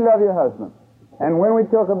really love your husband? And when we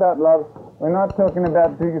talk about love, we're not talking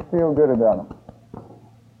about do you feel good about them,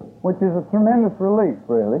 which is a tremendous relief,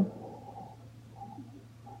 really.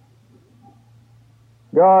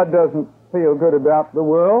 God doesn't feel good about the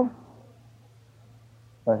world,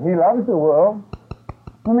 but He loves the world.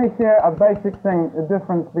 Let me share a basic thing, the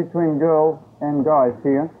difference between girls and guys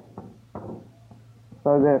here,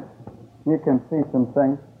 so that you can see some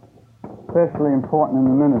things, especially important in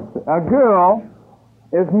the ministry. A girl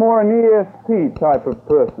is more an ESP type of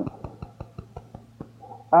person.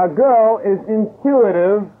 A girl is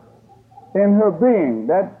intuitive in her being.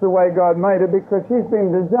 That's the way God made her, because she's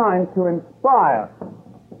been designed to inspire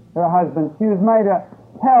her husband. She was made a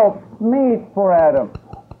help meet for Adam.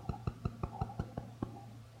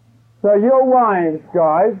 So your wives,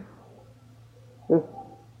 guys,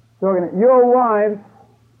 your wives'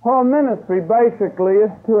 whole ministry basically is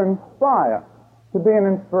to inspire, to be an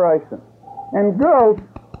inspiration. And girls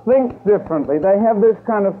think differently. They have this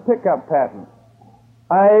kind of pickup pattern.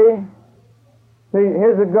 See,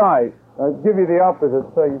 here's a guy. I'll give you the opposite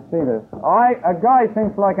so you see this. A guy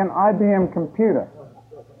thinks like an IBM computer,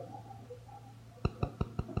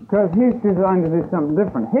 because he's designed to do something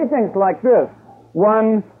different. He thinks like this: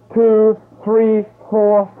 1, 2, 3,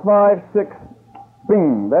 4, 5, 6.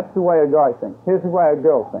 Bing. That's the way a guy thinks. Here's the way a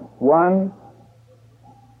girl thinks: 1,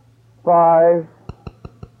 5,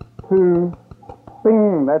 2,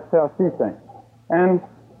 bing. That's how she thinks. And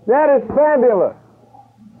that is fabulous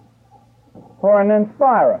for an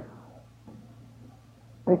inspirer,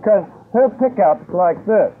 because her pickup's like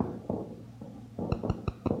this.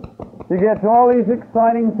 She gets all these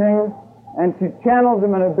exciting things and she channels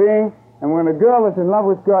them in her being, and when a girl is in love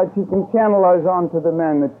with God, she can channel those on to the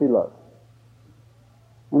man that she loves.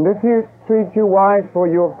 And if you treat your wife or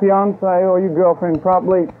your fiance or your girlfriend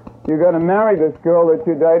properly, you're going to marry this girl that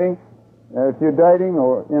you're dating. If you're dating,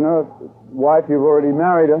 or, wife, you've already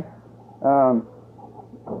married her.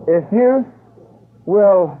 If you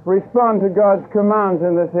will respond to God's commands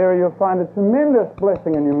in this area, you'll find a tremendous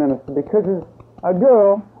blessing in your ministry, because a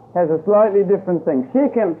girl has a slightly different thing. She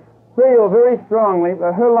can feel very strongly,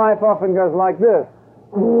 but her life often goes like this.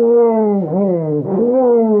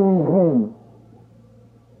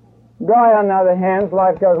 Guy, on the other hand,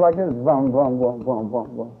 life goes like this. Boom, boom, boom, boom,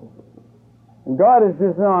 boom, boom. And God has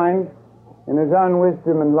designed, in His own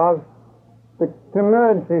wisdom and love, to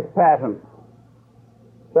merge these patterns.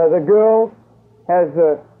 So the girl has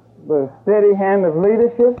the steady hand of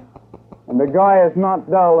leadership, and the guy is not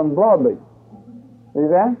dull and blobby. See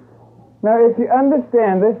that? Now, if you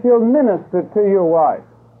understand this, you'll minister to your wife,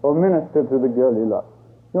 or minister to the girl you love.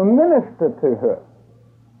 You'll minister to her.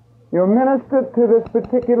 You'll minister to this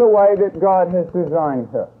particular way that God has designed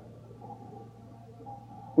her.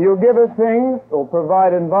 You'll give her things, or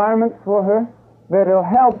provide environments for her that'll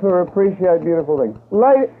help her appreciate beautiful things.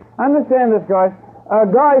 Understand this, guys. A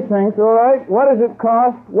guy thinks, all right, what does it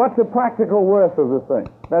cost? What's the practical worth of the thing?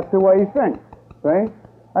 That's the way he thinks. See?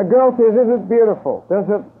 A girl says, is it beautiful? Does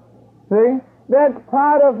it? See? That's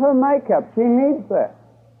part of her makeup. She needs that.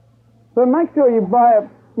 So make sure you buy it,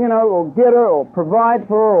 or get her, or provide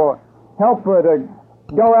for her, or help her to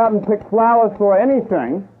go out and pick flowers for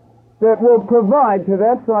anything that will provide to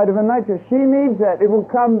that side of her nature. She needs that. It will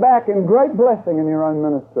come back in great blessing in your own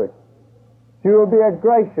ministry. She will be a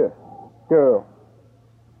gracious girl.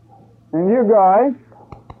 And you guys,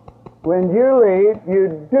 when you lead,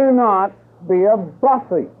 you do not be a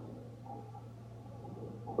bossy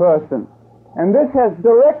person. And this has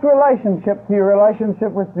direct relationship to your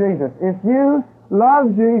relationship with Jesus. If you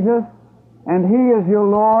love Jesus and He is your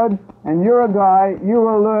Lord and you're a guy, you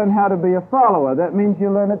will learn how to be a follower. That means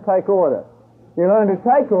you learn to take orders. You learn to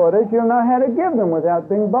take orders, you'll know how to give them without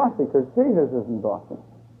being bossy, because Jesus isn't bossy.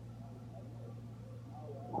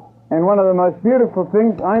 And one of the most beautiful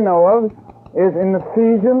things I know of is in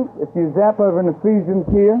Ephesians. If you zap over in Ephesians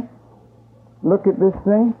here, look at this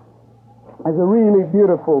thing. It's a really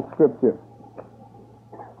beautiful scripture.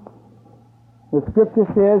 The scripture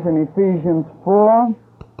says in Ephesians 4,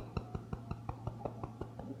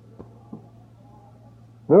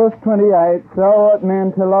 verse 28, so ought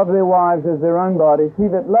men to love their wives as their own bodies. He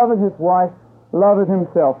that loveth his wife loveth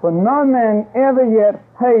himself. For no man ever yet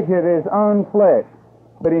hated his own flesh,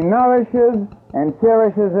 but he nourishes and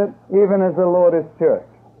cherishes it, even as the Lord his church.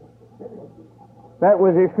 That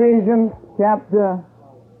was Ephesians chapter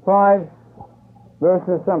 5,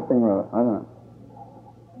 verses something or other. I don't know.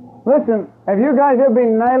 Listen, have you guys ever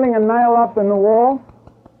been nailing a nail up in the wall?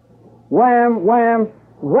 Wham, wham,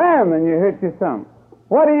 wham, and you hit your thumb.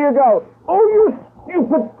 What do you go? Oh, you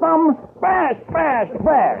stupid thumb! Bash, bash,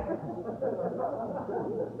 bash!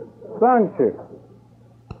 Don't you?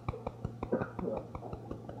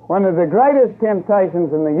 One of the greatest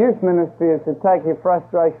temptations in the youth ministry is to take your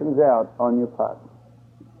frustrations out on your partner.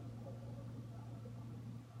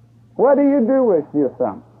 What do you do with your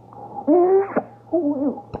thumb?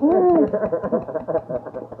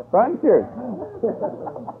 Don't you?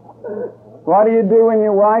 What do you do when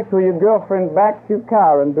your wife or your girlfriend backs your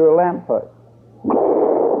car into a lamppost?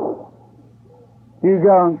 You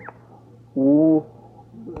go, ooh.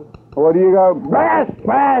 Or do you go, bash,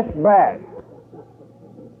 bash, bash?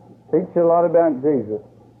 Teach a lot about Jesus.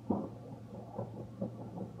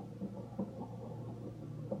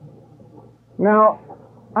 Now,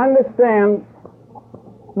 understand,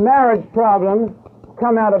 marriage problems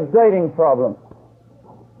come out of dating problems.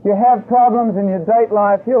 You have problems in your date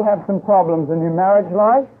life, you'll have some problems in your marriage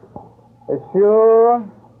life, as sure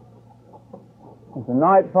as the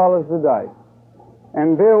night follows the day.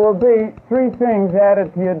 And there will be three things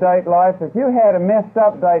added to your date life. If you had a messed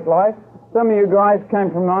up date life, some of you guys came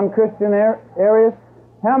from non-Christian areas.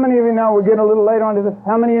 How many of you know, we'll get a little later on to this,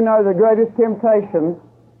 how many of you know the greatest temptations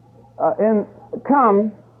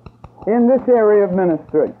come in this area of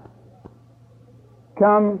ministry?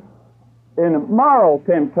 Come in moral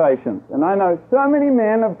temptations. And I know so many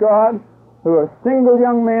men of God who are single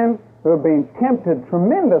young men who have been tempted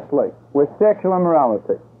tremendously with sexual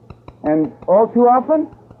immorality. And all too often,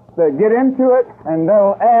 they get into it and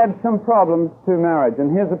they'll add some problems to marriage. And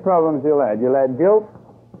here's the problems you'll add. You'll add guilt.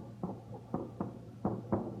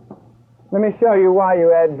 Let me show you why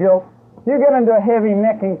you add guilt. You get into a heavy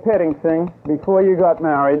necking, petting thing before you got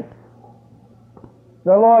married.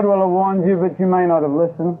 The Lord will have warned you, but you may not have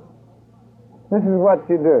listened. This is what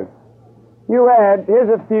you do. You add, here's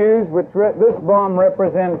a fuse, which this bomb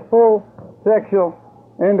represents full sexual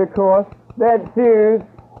intercourse. That fuse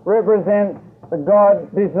represents the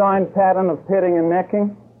God-designed pattern of petting and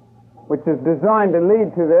necking, which is designed to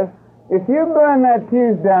lead to this. If you burn that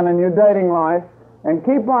fuse down in your dating life and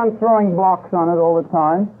keep on throwing blocks on it all the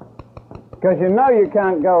time, because you know you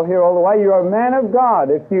can't go here all the way, you're a man of God.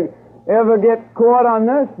 If you ever get caught on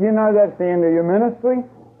this, you know that's the end of your ministry.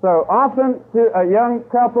 So often a young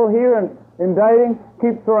couple here in dating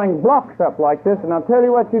keep throwing blocks up like this, and I'll tell you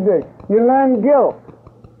what you do. You learn guilt.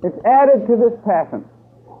 It's added to this pattern.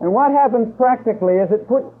 And what happens practically is it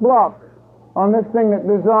puts blocks on this thing that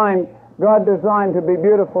God designed to be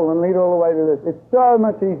beautiful and lead all the way to this. It's so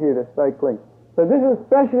much easier to stay clean. So this is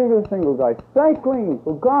especially for the single guys. Stay clean.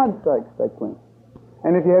 For God's sake, stay clean.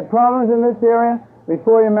 And if you had problems in this area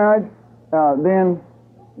before your marriage, then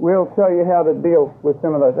we'll show you how to deal with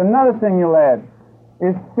some of those. Another thing you'll add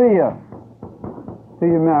is fear to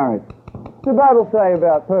your marriage. What's the Bible say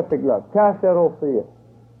about perfect love? Cast out all fear.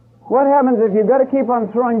 What happens if you've got to keep on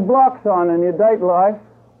throwing blocks on in your date life?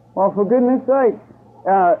 Well, for goodness sake,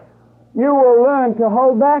 you will learn to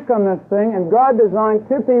hold back on this thing, and God designed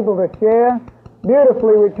two people to share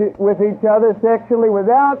beautifully with each other sexually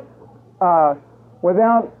without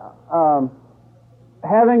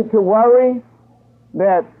having to worry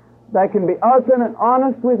that they can be open and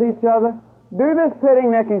honest with each other. Do this petting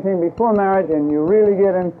necking thing before marriage, and you really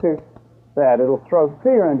get into that. It'll throw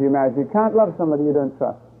fear into your marriage. You can't love somebody you don't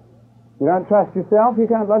trust. You don't trust yourself, you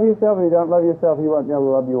can't love yourself. If you don't love yourself, you won't be able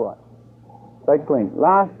to love your wife. Stay clean.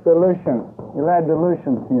 Last, dilution. You'll add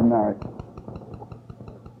dilution to your marriage.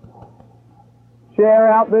 Share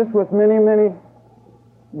out this with many.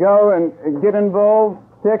 Go and get involved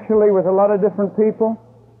sexually with a lot of different people.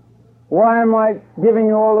 Why am I giving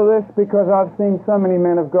you all of this? Because I've seen so many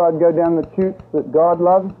men of God go down the chutes that God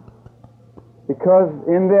loves. Because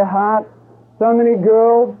in their heart, so many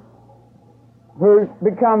girls who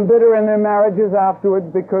become bitter in their marriages afterwards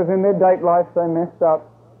because in their date life they messed up,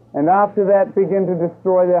 and after that begin to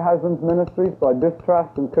destroy their husbands' ministries by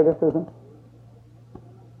distrust and criticism.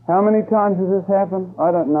 How many times has this happened?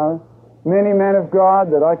 I don't know. Many men of God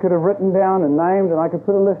that I could have written down and named, and I could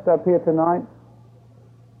put a list up here tonight.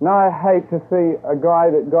 Now I hate to see a guy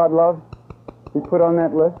that God loves be put on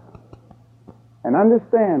that list. And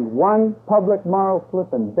understand, one public moral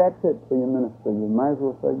slip and that's it for your ministry. You may as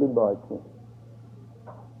well say goodbye to it.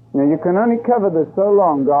 Now you can only cover this so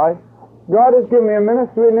long, guys. God has given me a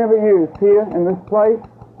ministry I never used here in this place.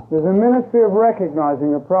 There's a ministry of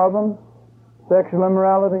recognizing the problems, sexual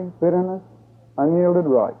immorality, bitterness, unyielded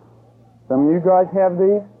rights. Some of you guys have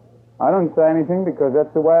these. I don't say anything because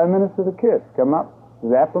that's the way I minister to kids. Come up,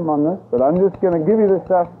 zap them on this, but I'm just going to give you this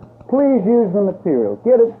stuff. Please use the material.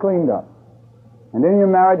 Get it cleaned up. And in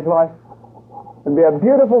your marriage life, it'll be a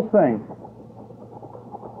beautiful thing.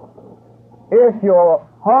 If your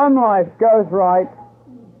home life goes right,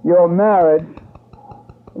 your marriage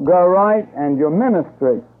will go right, and your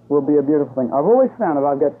ministry will be a beautiful thing. I've always found if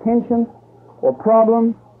I've got tension or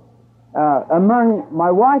problems among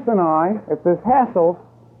my wife and I, if there's hassles,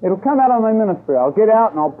 It'll come out on my ministry. I'll get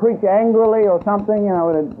out and I'll preach angrily or something, and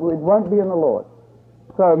it won't be in the Lord.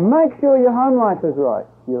 So make sure your home life is right.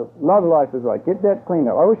 Your love life is right. Get that cleaned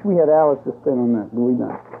up. I wish we had hours to spend on that, but we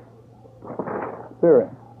don't. Spirit.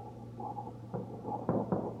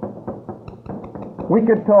 We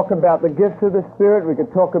could talk about the gifts of the Spirit. We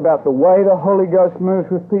could talk about the way the Holy Ghost moves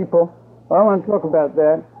with people. I don't want to talk about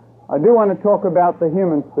that. I do want to talk about the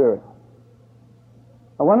human spirit.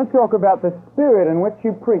 I want to talk about the spirit in which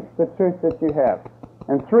you preach the truth that you have.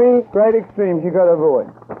 And three great extremes you've got to avoid.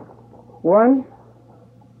 One,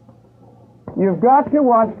 you've got to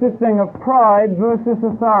watch this thing of pride versus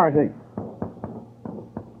authority.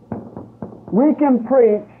 We can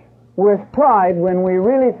preach with pride when we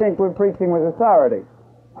really think we're preaching with authority.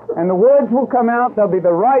 And the words will come out, they'll be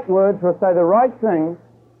the right words, we'll say the right things,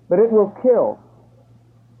 but it will kill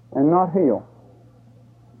and not heal.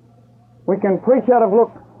 We can preach out of,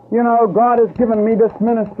 look, you know, God has given me this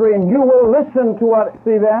ministry and you will listen to what,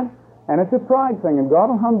 see that? And it's a pride thing, and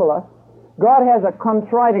God will humble us. God has a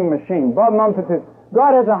contriting machine. Bob Mumford says,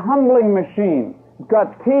 God has a humbling machine. It's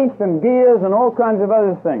got teeth and gears and all kinds of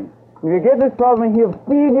other things. If you get this problem, He'll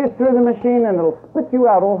feed you through the machine and it'll spit you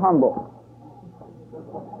out all humble.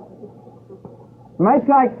 It may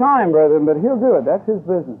take time, brethren, but He'll do it. That's His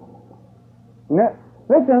business. Now,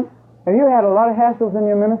 listen, have you had a lot of hassles in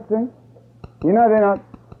your ministry? You know they're not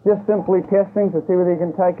just simply testing to see whether you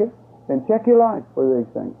can take it. Then check your life for these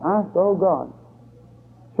things. Ask, oh God,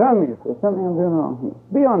 show me if there's something I'm doing wrong here.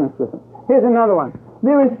 Be honest with Him. Here's another one.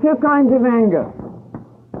 There is two kinds of anger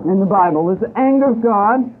in the Bible. There's the anger of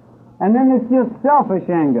God, and then there's just selfish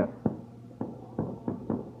anger.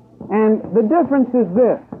 And the difference is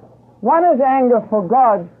this. One is anger for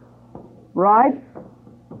God's right,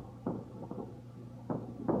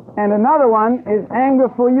 and another one is anger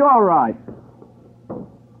for your right.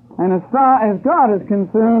 And as far as God is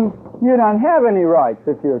concerned, you don't have any rights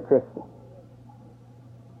if you're a Christian.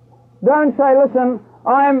 Don't say, listen,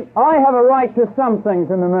 I have a right to some things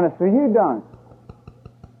in the ministry. You don't.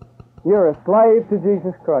 You're a slave to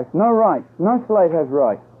Jesus Christ. No rights. No slave has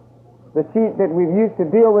rights. The sheet that we've used to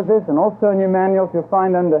deal with this, and also in your manuals, you'll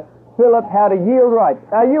find under Philip how to yield rights.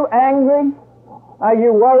 Are you angry? Are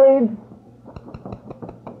you worried?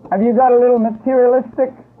 Have you got a little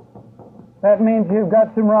materialistic? That means you've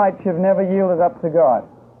got some rights you've never yielded up to God.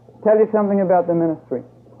 Tell you something about the ministry.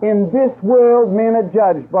 In this world, men are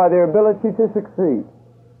judged by their ability to succeed.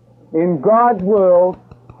 In God's world,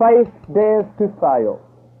 faith dares to fail.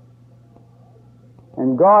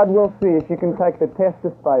 And God will see if you can take the test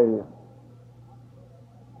of failure.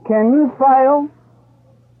 Can you fail?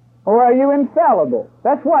 Or are you infallible?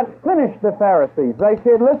 That's what finished the Pharisees. They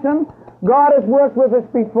said, listen, God has worked with us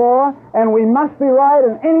before, and we must be right,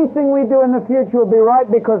 and anything we do in the future will be right,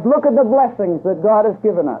 because look at the blessings that God has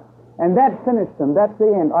given us. And that finished them. That's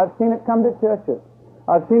the end. I've seen it come to churches.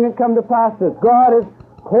 I've seen it come to pastors. God has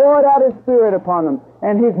poured out His Spirit upon them,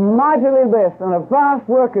 and He's mightily blessed, and a vast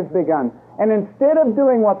work has begun. And instead of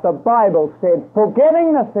doing what the Bible said,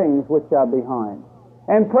 forgetting the things which are behind,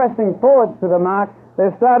 and pressing forward to the mark, they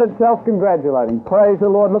started self-congratulating. Praise the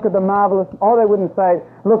Lord, look at the marvelous... Oh, they wouldn't say,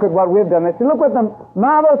 look at what we've done. They said, look what the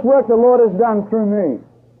marvelous work the Lord has done through me.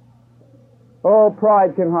 Oh,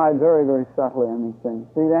 pride can hide very, very subtly in these things.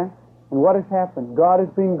 See that? And what has happened? God has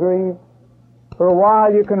been grieved. For a while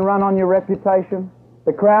you can run on your reputation.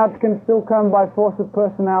 The crowds can still come by force of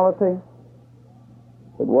personality.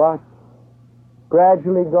 But watch.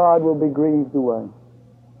 Gradually God will be grieved away.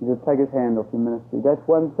 He'll take His hand off your ministry. That's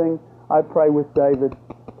one thing I pray with David,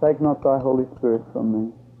 take not thy Holy Spirit from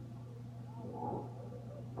me.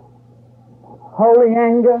 Holy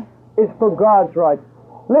anger is for God's right.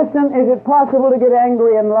 Listen, is it possible to get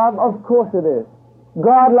angry in love? Of course it is.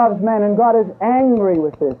 God loves man, and God is angry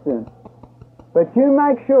with their sin. But you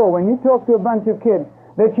make sure when you talk to a bunch of kids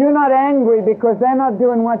that you're not angry because they're not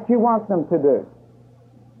doing what you want them to do.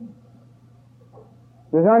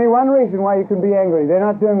 There's only one reason why you can be angry. They're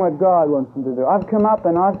not doing what God wants them to do. I've come up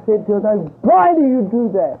and I've said to them, why do you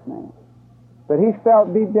do that, man? But he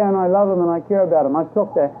felt deep down I love him and I care about him. I've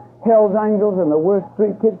talked to Hell's Angels and the worst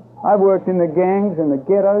street kids. I've worked in the gangs and the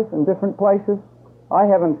ghettos and different places. I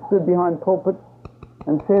haven't stood behind pulpits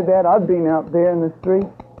and said that. I've been out there in the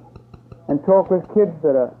streets and talked with kids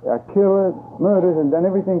that are killers, murderers, and done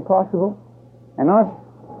everything possible. And I've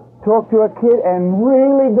talked to a kid and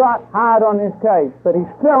really got hard on his case, but he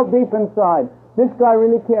felt deep inside, this guy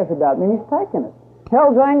really cares about me, and he's taken it.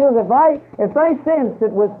 Hell's Angels, if they sensed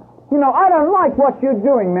it was, I don't like what you're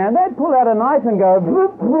doing, man, they'd pull out a knife and go,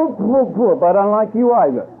 whoop, whoop, whoop, whoop. I don't like you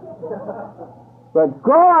either. But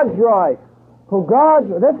God's right. For God,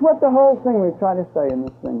 that's what the whole thing we try to say in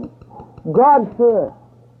this thing is. God first.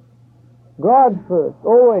 God first.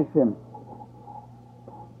 Always Him.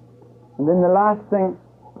 And then the last thing,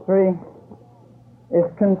 3, is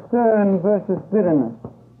concern versus bitterness.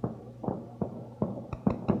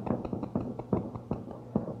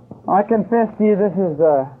 I confess to you this is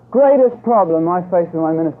the greatest problem I face in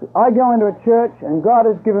my ministry. I go into a church and God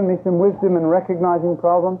has given me some wisdom in recognizing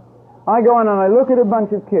problems. I go in and I look at a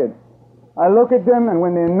bunch of kids. I look at them, and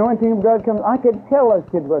when the anointing of God comes, I could tell those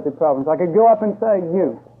kids what their problems. I could go up and say,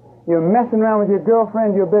 you're messing around with your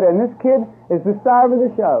girlfriend, you're bitter. And this kid is the star of the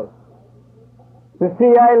show. The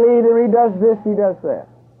CA leader, he does this, he does that.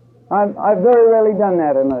 I've very rarely done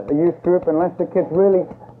that in a youth group, unless the kids really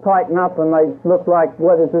tighten up and they look like,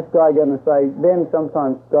 what is this guy going to say? Then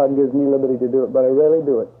sometimes God gives me liberty to do it, but I rarely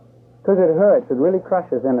do it. Because it hurts, it really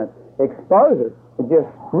crushes, and it exposes. It just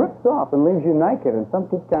rips off and leaves you naked, and some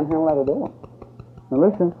kids can't handle that at all. Now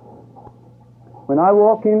listen, when I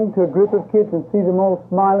walk into a group of kids and see them all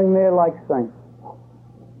smiling there like saints,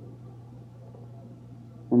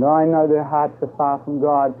 and I know their hearts are far from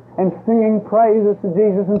God, and singing praises to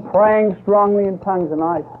Jesus and praying strongly in tongues, and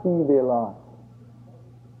I see their lives,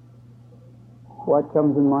 what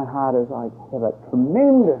comes in my heart is I have a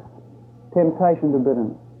tremendous temptation to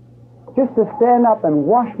bitterness. Just to stand up and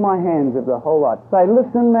wash my hands of the whole lot. Say,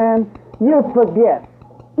 listen, man, you forget.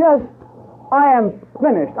 I am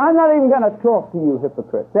finished. I'm not even going to talk to you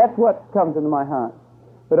hypocrites. That's what comes into my heart.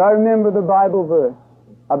 But I remember the Bible verse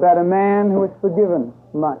about a man who was forgiven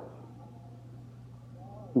much.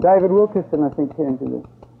 David Wilkerson, I think, came to this.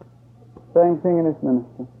 Same thing in his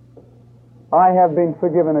ministry. I have been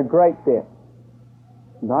forgiven a great debt,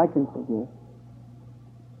 and I can forgive.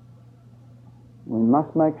 We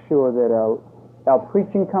must make sure that our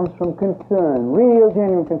preaching comes from concern, real,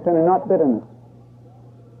 genuine concern, and not bitterness.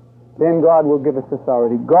 Then God will give us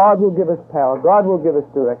authority. God will give us power. God will give us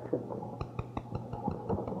direction.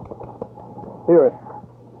 Hear it.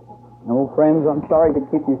 Oh, friends, I'm sorry to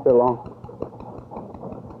keep you so long.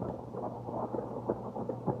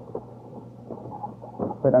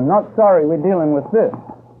 But I'm not sorry we're dealing with this.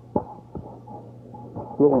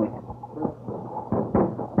 Glory.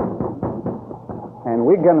 And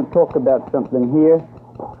we're going to talk about something here.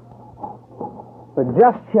 The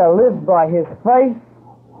just shall live by his faith.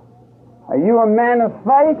 Are you a man of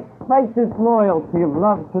faith? Faith is loyalty of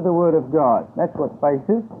love to the Word of God. That's what faith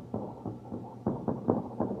is.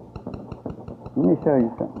 Let me show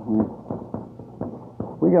you something here.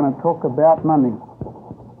 We're going to talk about money.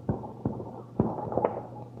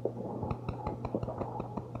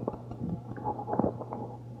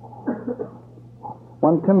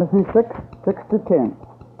 1 Timothy 6:6-10.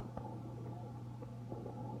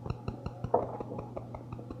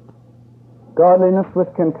 Godliness with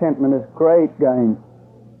contentment is great gain.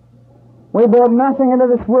 We brought nothing into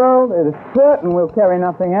this world. It is certain we'll carry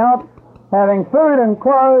nothing out. Having food and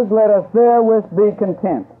clothes, let us therewith be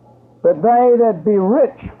content. But they that be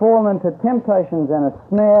rich fall into temptations and a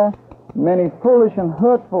snare, many foolish and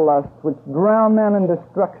hurtful lusts, which drown men in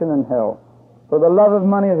destruction and hell. For the love of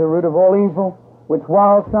money is the root of all evil, which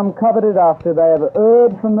while some coveted after, they have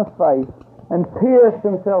erred from the faith, and pierced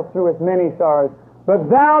themselves through with many sorrows. But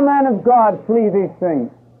thou, man of God, flee these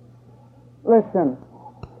things. Listen,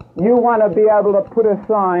 you want to be able to put a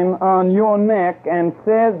sign on your neck and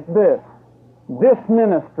says this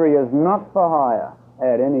ministry is not for hire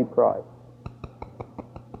at any price.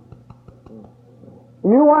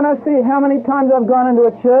 You want to see how many times I've gone into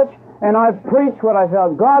a church and I've preached what I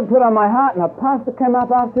felt God put on my heart, and a pastor came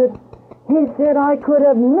up after it. He said, I could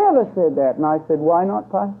have never said that. And I said, why not,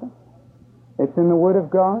 Pastor? It's in the Word of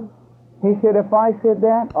God. He said, if I said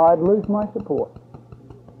that, I'd lose my support.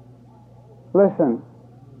 Listen,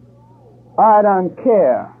 I don't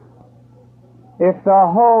care if the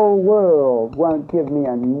whole world won't give me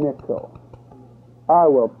a nickel. I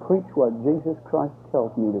will preach what Jesus Christ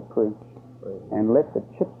tells me to preach, and let the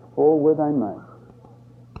chips fall where they may.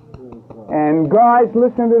 And guys,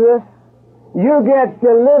 listen to this. You get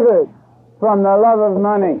delivered from the love of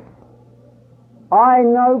money. I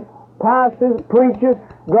know pastors, preachers,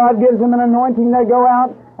 God gives them an anointing, they go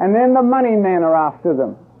out, and then the money men are after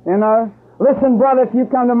them. You know, listen, brother, if you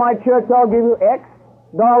come to my church, I'll give you X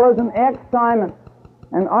dollars and X time.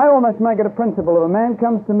 And I almost make it a principle. If a man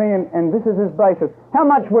comes to me and this is his basis, how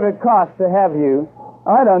much would it cost to have you?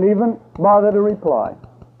 I don't even bother to reply.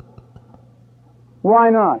 Why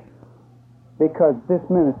not? Because this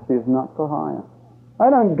ministry is not for hire. I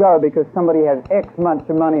don't go because somebody has X much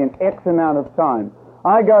of money and X amount of time.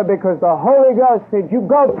 I go because the Holy Ghost said, you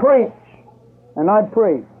go preach. And I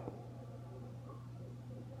preach.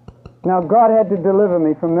 Now, God had to deliver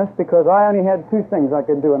me from this because I only had two things I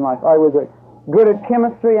could do in life. I was good at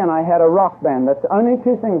chemistry and I had a rock band. That's the only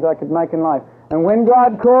two things I could make in life. And when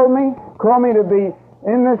God called me to be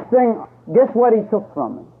in this thing, guess what He took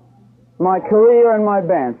from me? My career and my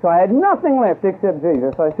band. So I had nothing left except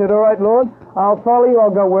Jesus. I said, all right, Lord, I'll follow you.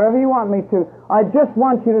 I'll go wherever you want me to. I just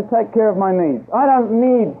want you to take care of my needs. I don't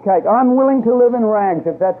need cake. I'm willing to live in rags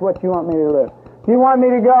if that's what you want me to live. If you want me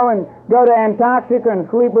to go to Antarctica and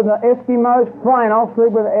sleep with the Eskimos, fine, I'll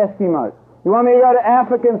sleep with the Eskimos. You want me to go to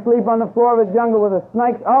Africa and sleep on the floor of a jungle with the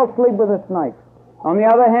snakes, I'll sleep with the snakes. On the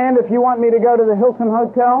other hand, if you want me to go to the Hilton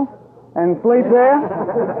Hotel and sleep there,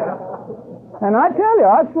 and I tell you,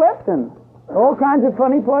 I've slept in all kinds of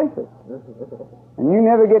funny places. And you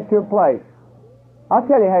never get to a place. I'll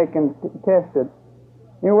tell you how you can test it.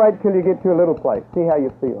 You wait till you get to a little place, see how you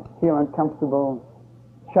feel. Feel uncomfortable,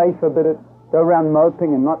 chafe a bit, go around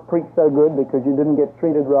moping and not preach so good because you didn't get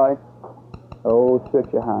treated right. Oh,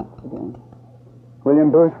 search your heart again.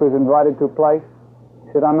 William Booth was invited to a place.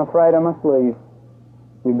 He said, I'm afraid I must leave.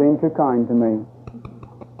 You've been too kind to me.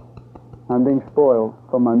 I'm being spoiled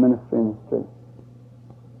for my ministry in the street.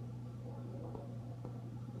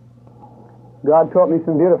 God taught me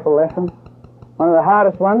some beautiful lessons. One of the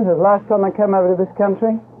hardest ones is last time I came over to this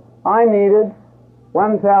country, I needed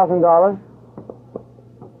 $1,000.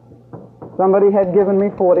 Somebody had given me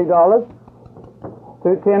 $40,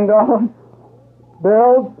 two $10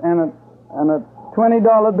 bills, and a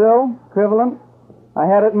 $20 bill equivalent. I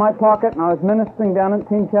had it in my pocket, and I was ministering down at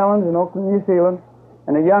Teen Challenge in Auckland, New Zealand,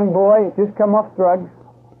 and a young boy had just come off drugs.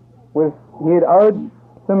 He had owed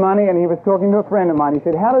some money, and he was talking to a friend of mine. He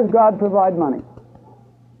said, how does God provide money?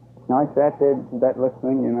 And I sat there, that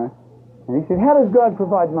listening, and he said, how does God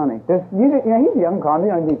provide money? He's a young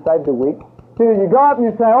convict, only been saved a week. So you go up and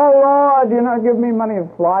you say, oh Lord, give me money, and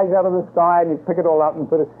flies out of the sky, and you pick it all up and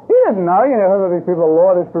put it. He didn't know, who these people, the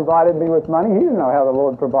Lord has provided me with money. He didn't know how the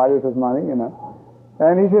Lord provided us with money,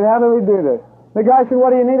 And he said, how do we do this? The guy said,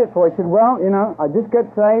 what do you need it for? He said, well, I just got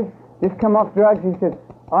saved, just come off drugs. He said,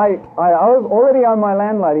 I already owe my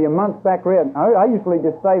landlady a month's back rent. I usually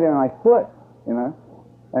just stay there and I split, and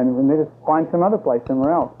we need to find some other place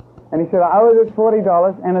somewhere else. And he said, I owe this $40,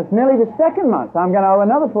 and it's nearly the second month. I'm going to owe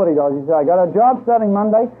another $40. He said, I got a job starting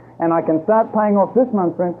Monday, and I can start paying off this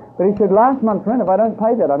month's rent. But he said, last month's rent, if I don't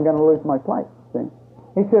pay that, I'm going to lose my place. See?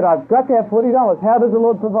 He said, I've got to have $40. How does the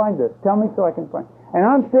Lord provide this? Tell me so I can pray. And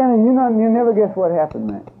I'm standing, you never guess what happened,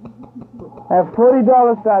 man. I have $40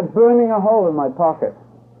 start burning a hole in my pocket.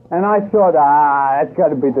 And I thought, that's got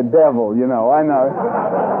to be the devil, I know.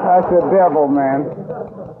 That's the devil, man.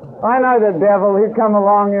 I know the devil. He'd come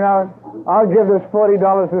along, I'll give this $40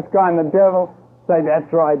 to this guy, and the devil say, that's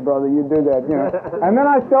right, brother, you do that, And then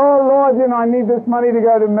I said, oh, Lord, I need this money to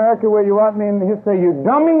go to America where you want me. And he'll say, you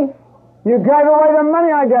dummy, you gave away the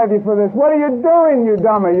money I gave you for this. What are you doing, you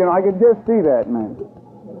dummy? I could just see that, man.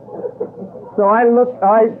 So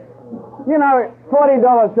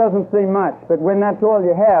 $40 doesn't seem much, but when that's all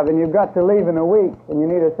you have, and you've got to leave in a week, and you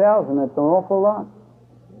need $1,000, it's an awful lot.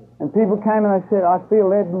 And people came and I said, I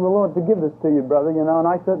feel led from the Lord to give this to you, brother, and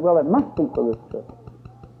I said, well, it must be for this trip.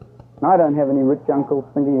 And I don't have any rich uncles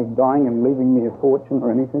thinking of dying and leaving me a fortune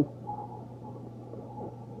or anything.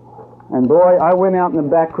 And boy, I went out in the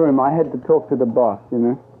back room. I had to talk to the boss, And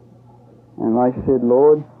I said,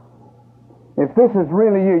 Lord, if this is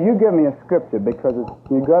really you give me a scripture, because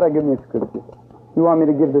you got to give me a scripture. You want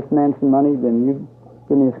me to give this man some money, then you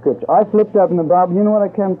give me a scripture. I flipped up in the Bible. You know what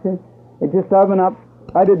I came to? It just opened up.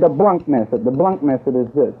 I did the Blunk method. The Blunk method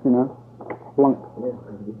is this, Blunk.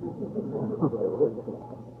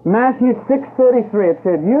 Matthew 6:33, it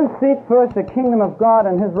said, you seek first the kingdom of God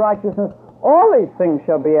and His righteousness, all these things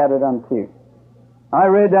shall be added unto you. I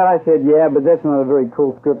read that, I said, yeah, but that's not a very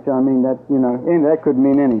cool scripture. I mean, that's, that could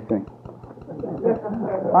mean anything.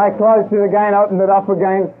 I closed it again, opened it up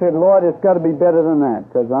again, said, Lord, it's got to be better than that,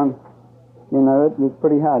 because it was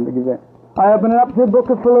pretty hard to give that. I opened it up to the book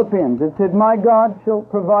of Philippians. It said, my God shall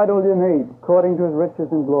provide all your need according to His riches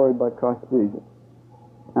and glory by Christ Jesus.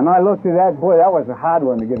 And I looked at that, boy, that was a hard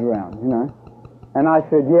one to get around, And I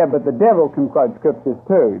said, yeah, but the devil can quote scriptures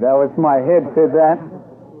too. That was my head said that.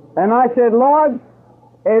 And I said, Lord,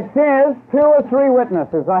 it says 2 or 3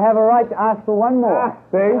 witnesses. I have a right to ask for one more.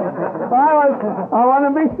 See? I want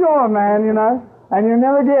to be sure, man, And you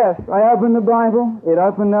never guess. I opened the Bible. It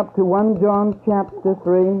opened up to 1 John chapter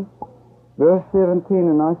 3. Verse 17,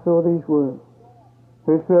 and I saw these words.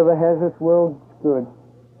 Whosoever has this world's good,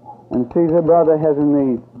 and sees a brother has a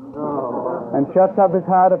need, and shuts up his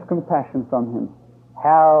heart of compassion from him,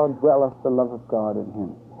 how dwelleth the love of God in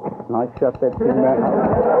him? And I shut that thing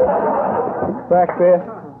back there.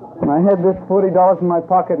 And I had this $40 in my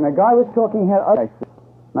pocket, and a guy was talking here. Okay.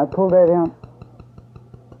 And I pulled that out.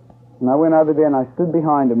 And I went over there, and I stood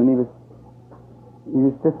behind him, and he was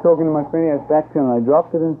just talking to my friend. He was back to him, and I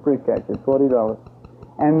dropped it in his briefcase. It's $40.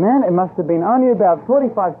 And man, it must have been only about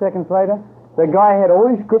 45 seconds later, the guy had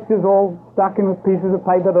all these scriptures all stuck in with pieces of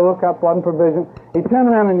paper to look up one provision. He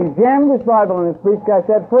turned around and he jammed his Bible in his briefcase.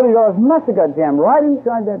 That $40 must have got jammed right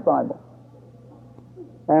inside that Bible.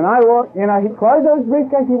 And I walked, he closed his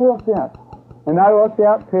briefcase, he walked out. And I walked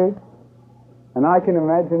out too. And I can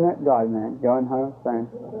imagine that guy, man, going home saying,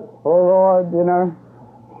 "Oh Lord,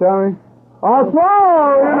 show me. I'll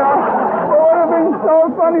follow, It would have been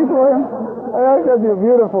so funny for him. That would be a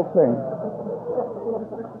beautiful thing.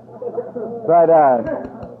 But,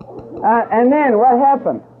 and then what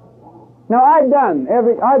happened? Now I've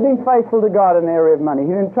been faithful to God in the area of money.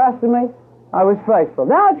 He entrusted me, I was faithful.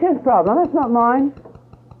 Now it's his problem, that's not mine.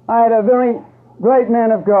 I had a very great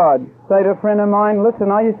man of God say to a friend of mine,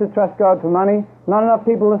 "Listen, I used to trust God for money. Not enough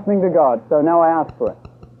people listening to God, so now I ask for it."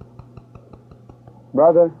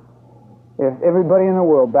 Brother, if everybody in the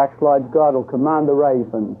world backslides, God will command the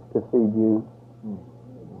ravens to feed you.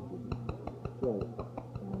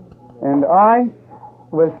 And I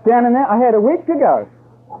was standing there. I had a week to go.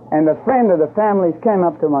 And a friend of the family's came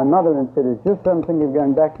up to my mother and said, "Is this something of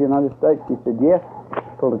going back to the United States?" She said, "Yes."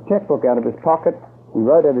 Pulled a checkbook out of his pocket. He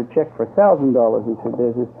wrote out a check for $1,000. He said,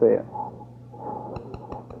 "There's his fare."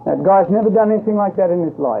 That guy's never done anything like that in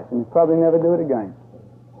his life, and he'll probably never do it again.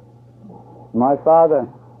 My father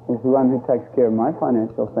is the one who takes care of my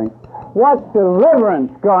financial things. What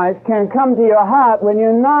deliverance, guys, can come to your heart when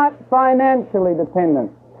you're not financially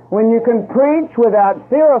dependent? When you can preach without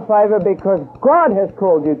fear or favor because God has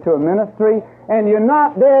called you to a ministry and you're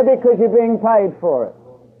not there because you're being paid for it.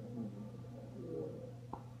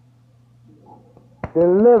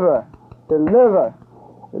 Deliver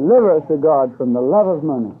us, O God, from the love of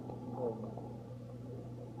money.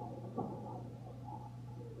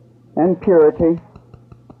 And purity.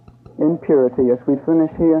 In purity, as we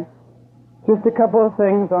finish here. Just a couple of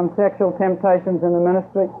things on sexual temptations in the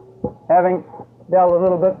ministry, having dealt a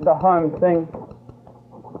little bit with the home thing.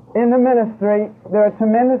 In the ministry, there are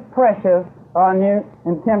tremendous pressures on you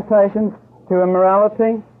and temptations to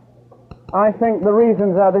immorality. I think the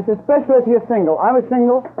reasons are this, especially if you're single. I was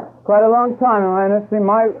single quite a long time in my ministry.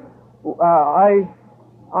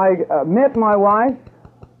 I met my wife,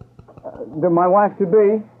 my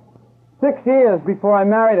wife-to-be, 6 years before I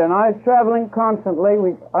married her, and I was traveling constantly.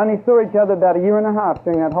 We only saw each other about a year and a half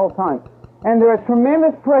during that whole time. And there are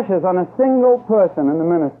tremendous pressures on a single person in the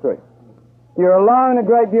ministry. You're alone a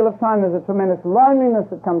great deal of time. There's a tremendous loneliness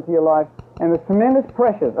that comes to your life, and there's tremendous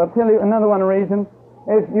pressures. I'll tell you another one reason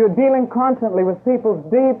is you're dealing constantly with people's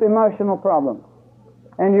deep emotional problems.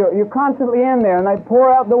 And you're constantly in there, and they pour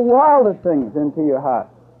out the wildest things into your heart.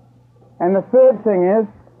 And the third thing is,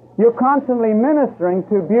 you're constantly ministering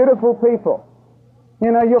to beautiful people.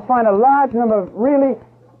 You'll find a large number of really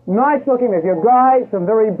nice-looking, if you're a guy, some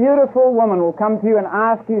very beautiful woman will come to you and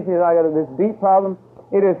ask you, she says, "I got this deep problem."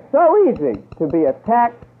 It is so easy to be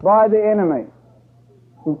attacked by the enemy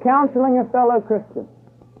in counseling a fellow Christian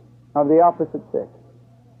of the opposite sex.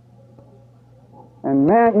 And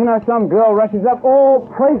man, some girl rushes up, "Oh,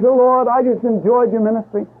 praise the Lord, I just enjoyed your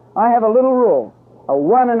ministry." I have a little rule, a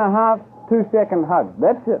 1.5, 2-second hug.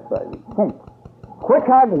 That's it, baby. Boom. Quick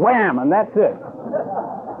hug, wham, and that's it.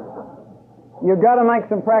 You've got to make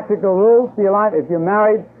some practical rules for your life. If you're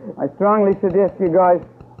married, I strongly suggest you guys,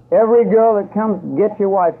 every girl that comes, get your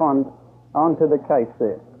wife onto the case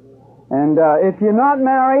there. And if you're not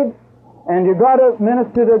married and you've got to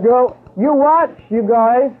minister to a girl, you watch, you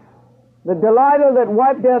guys. The Delilah that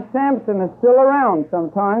wiped out Samson is still around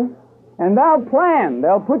sometimes. And they'll plan.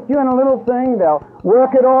 They'll put you in a little thing. They'll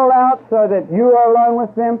work it all out so that you are alone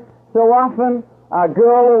with them. So often, a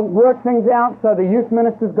girl will work things out so the youth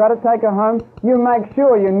minister's got to take her home. You make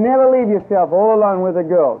sure you never leave yourself all alone with a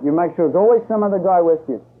girl. You make sure there's always some other guy with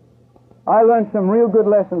you. I learned some real good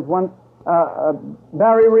lessons once.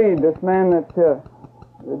 Barry Reed, this man that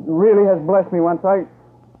really has blessed me once.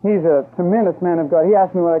 He's a tremendous man of God. He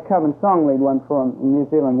asked me would I come and song lead one for him in New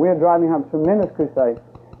Zealand. We were driving home a tremendous crusade.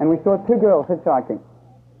 And we saw 2 girls hitchhiking.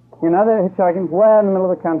 They're hitchhiking way out in the middle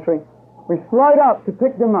of the country. We slowed up to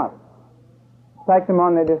pick them up, take them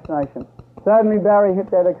on their destination. Suddenly Barry hit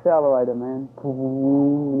that accelerator, man.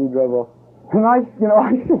 And he drove off. And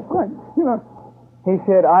he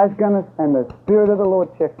said, and the Spirit of the Lord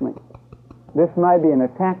checked me. This may be an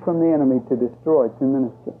attack from the enemy to destroy true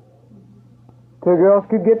ministry. 2 girls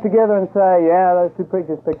could get together and say, "Yeah, those 2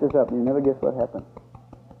 preachers picked us up." And you never guess what happened.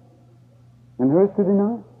 And who's to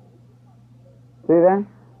deny? See that?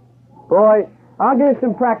 Boy, I'll give you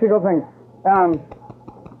some practical things.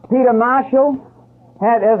 Peter Marshall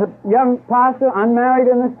had, as a young pastor,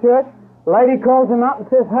 unmarried in this church, lady calls him up and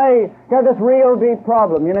says, hey, got this real deep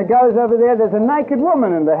problem. Goes over there, there's a naked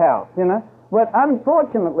woman in the house, But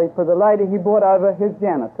unfortunately for the lady, he brought over his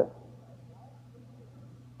janitor.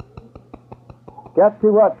 Got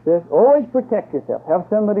to watch this. Always protect yourself. Have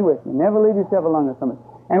somebody with you. Never leave yourself alone with somebody.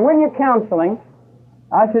 And when you're counseling,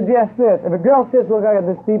 I suggest this. If a girl says, look, I got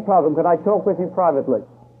this deep problem, could I talk with you privately?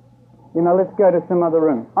 Let's go to some other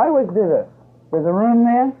room. I always do this. There's a room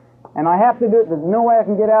there, and I have to do it. There's no way I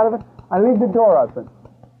can get out of it. I leave the door open.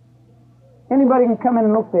 Anybody can come in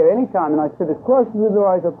and look there anytime, and I sit as close to the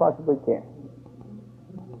door as I possibly can.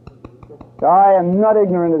 I am not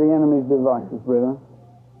ignorant of the enemy's devices, brethren.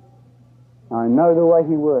 I know the way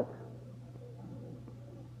he works.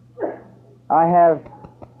 I have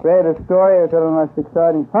read a story, it's one of the most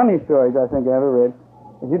exciting, funny stories I think I ever read.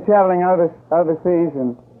 If you're traveling overseas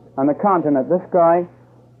and on the continent, this guy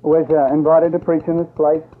was invited to preach in this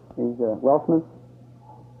place. He's a Welshman.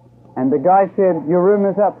 And the guy said, your room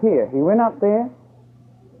is up here. He went up there.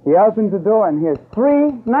 He opens the door and here's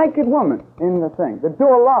 3 naked women in the thing. The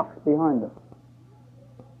door locks behind them.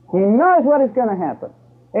 He knows what is going to happen.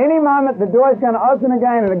 Any moment the door is going to open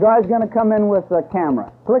again and the guy's going to come in with a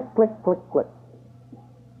camera. Click, click, click, click.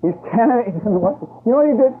 He's standing, you know what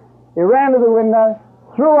he did? He ran to the window,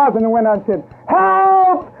 threw open the window and said,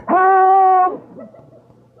 help! Help!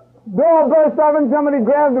 Door burst open, somebody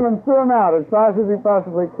grabbed him and threw him out as fast as he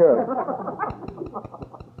possibly could.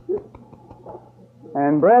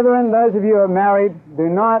 And brethren, those of you who are married, do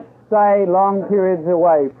not stay long periods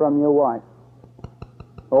away from your wife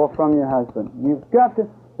or from your husband. You've got to...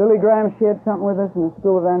 Billy Graham shared something with us in the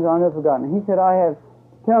School of Evangelism, I've never forgotten. He said, I have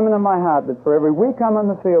determined in my heart that for every week I'm on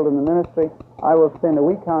the field in the ministry, I will spend a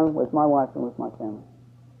week home with my wife and with my family.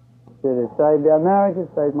 He said, it saved our marriage, it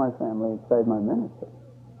saved my family, it saved my ministry.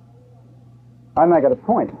 I make it a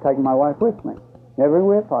point of taking my wife with me,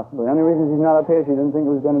 everywhere possible. The only reason she's not up here, she didn't think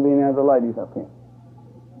it was going to be any other ladies up here.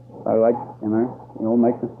 So you all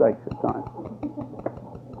make mistakes at times.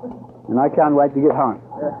 And I can't wait to get home.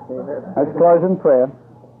 Let's close in prayer.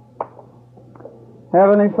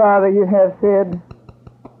 Heavenly Father, you have said,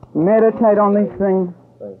 meditate on these things,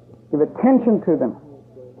 give attention to them,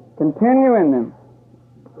 continue in them,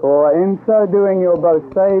 for in so doing you'll both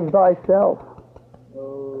save thyself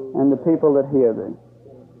and the people that hear thee.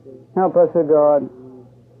 Help us, O God.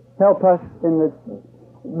 Help us in the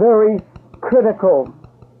very critical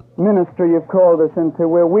ministry you've called us into,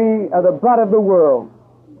 where we are the butt of the world,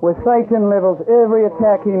 where Satan levels every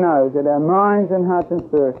attack he knows at our minds and hearts and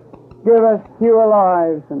spirits. Give us pure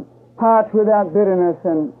lives and hearts without bitterness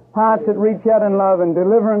and hearts that reach out in love and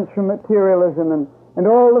deliverance from materialism and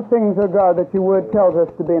all the things, O God, that your word tells us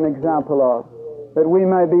to be an example of, that we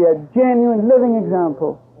may be a genuine living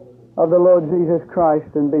example of the Lord Jesus Christ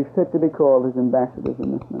and be fit to be called as ambassadors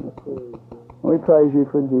in this ministry. We praise you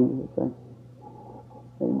for Jesus' sake.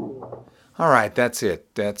 Amen. All right, that's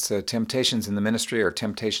it. That's Temptations in the Ministry, or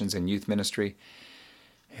Temptations in Youth Ministry.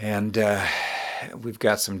 And we've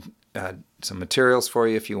got some materials for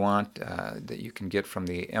you if you want that you can get from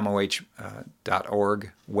the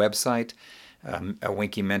MOH.org website.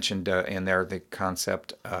 Winky mentioned in there the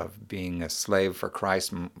concept of being a slave for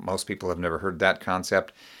Christ. Most people have never heard that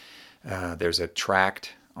concept. There's a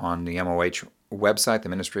tract on the MOH website, the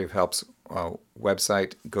Ministry of Help's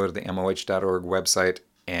website. Go to the MOH.org website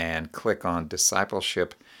and click on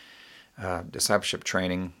discipleship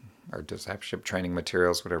training, or discipleship training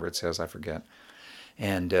materials, whatever it says, I forget.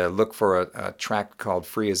 And look for a tract called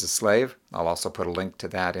Free as a Slave. I'll also put a link to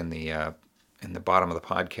that in the bottom of the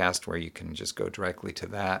podcast, where you can just go directly to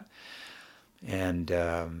that. And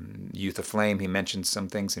Youth Aflame, he mentioned some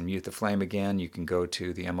things in Youth Aflame again. You can go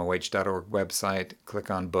to the MOH.org website, click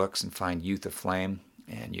on books, and find Youth Aflame,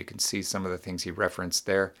 and you can see some of the things he referenced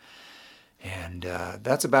there. And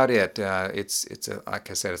that's about it. Like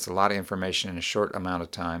I said, it's a lot of information in a short amount of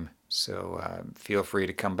time. So feel free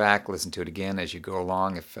to come back, listen to it again as you go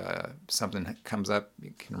along. If something comes up,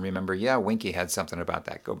 you can remember, yeah, Winky had something about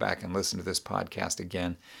that. Go back and listen to this podcast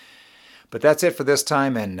again. But that's it for this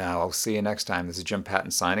time, and I'll see you next time. This is Jim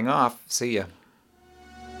Patton signing off. See ya.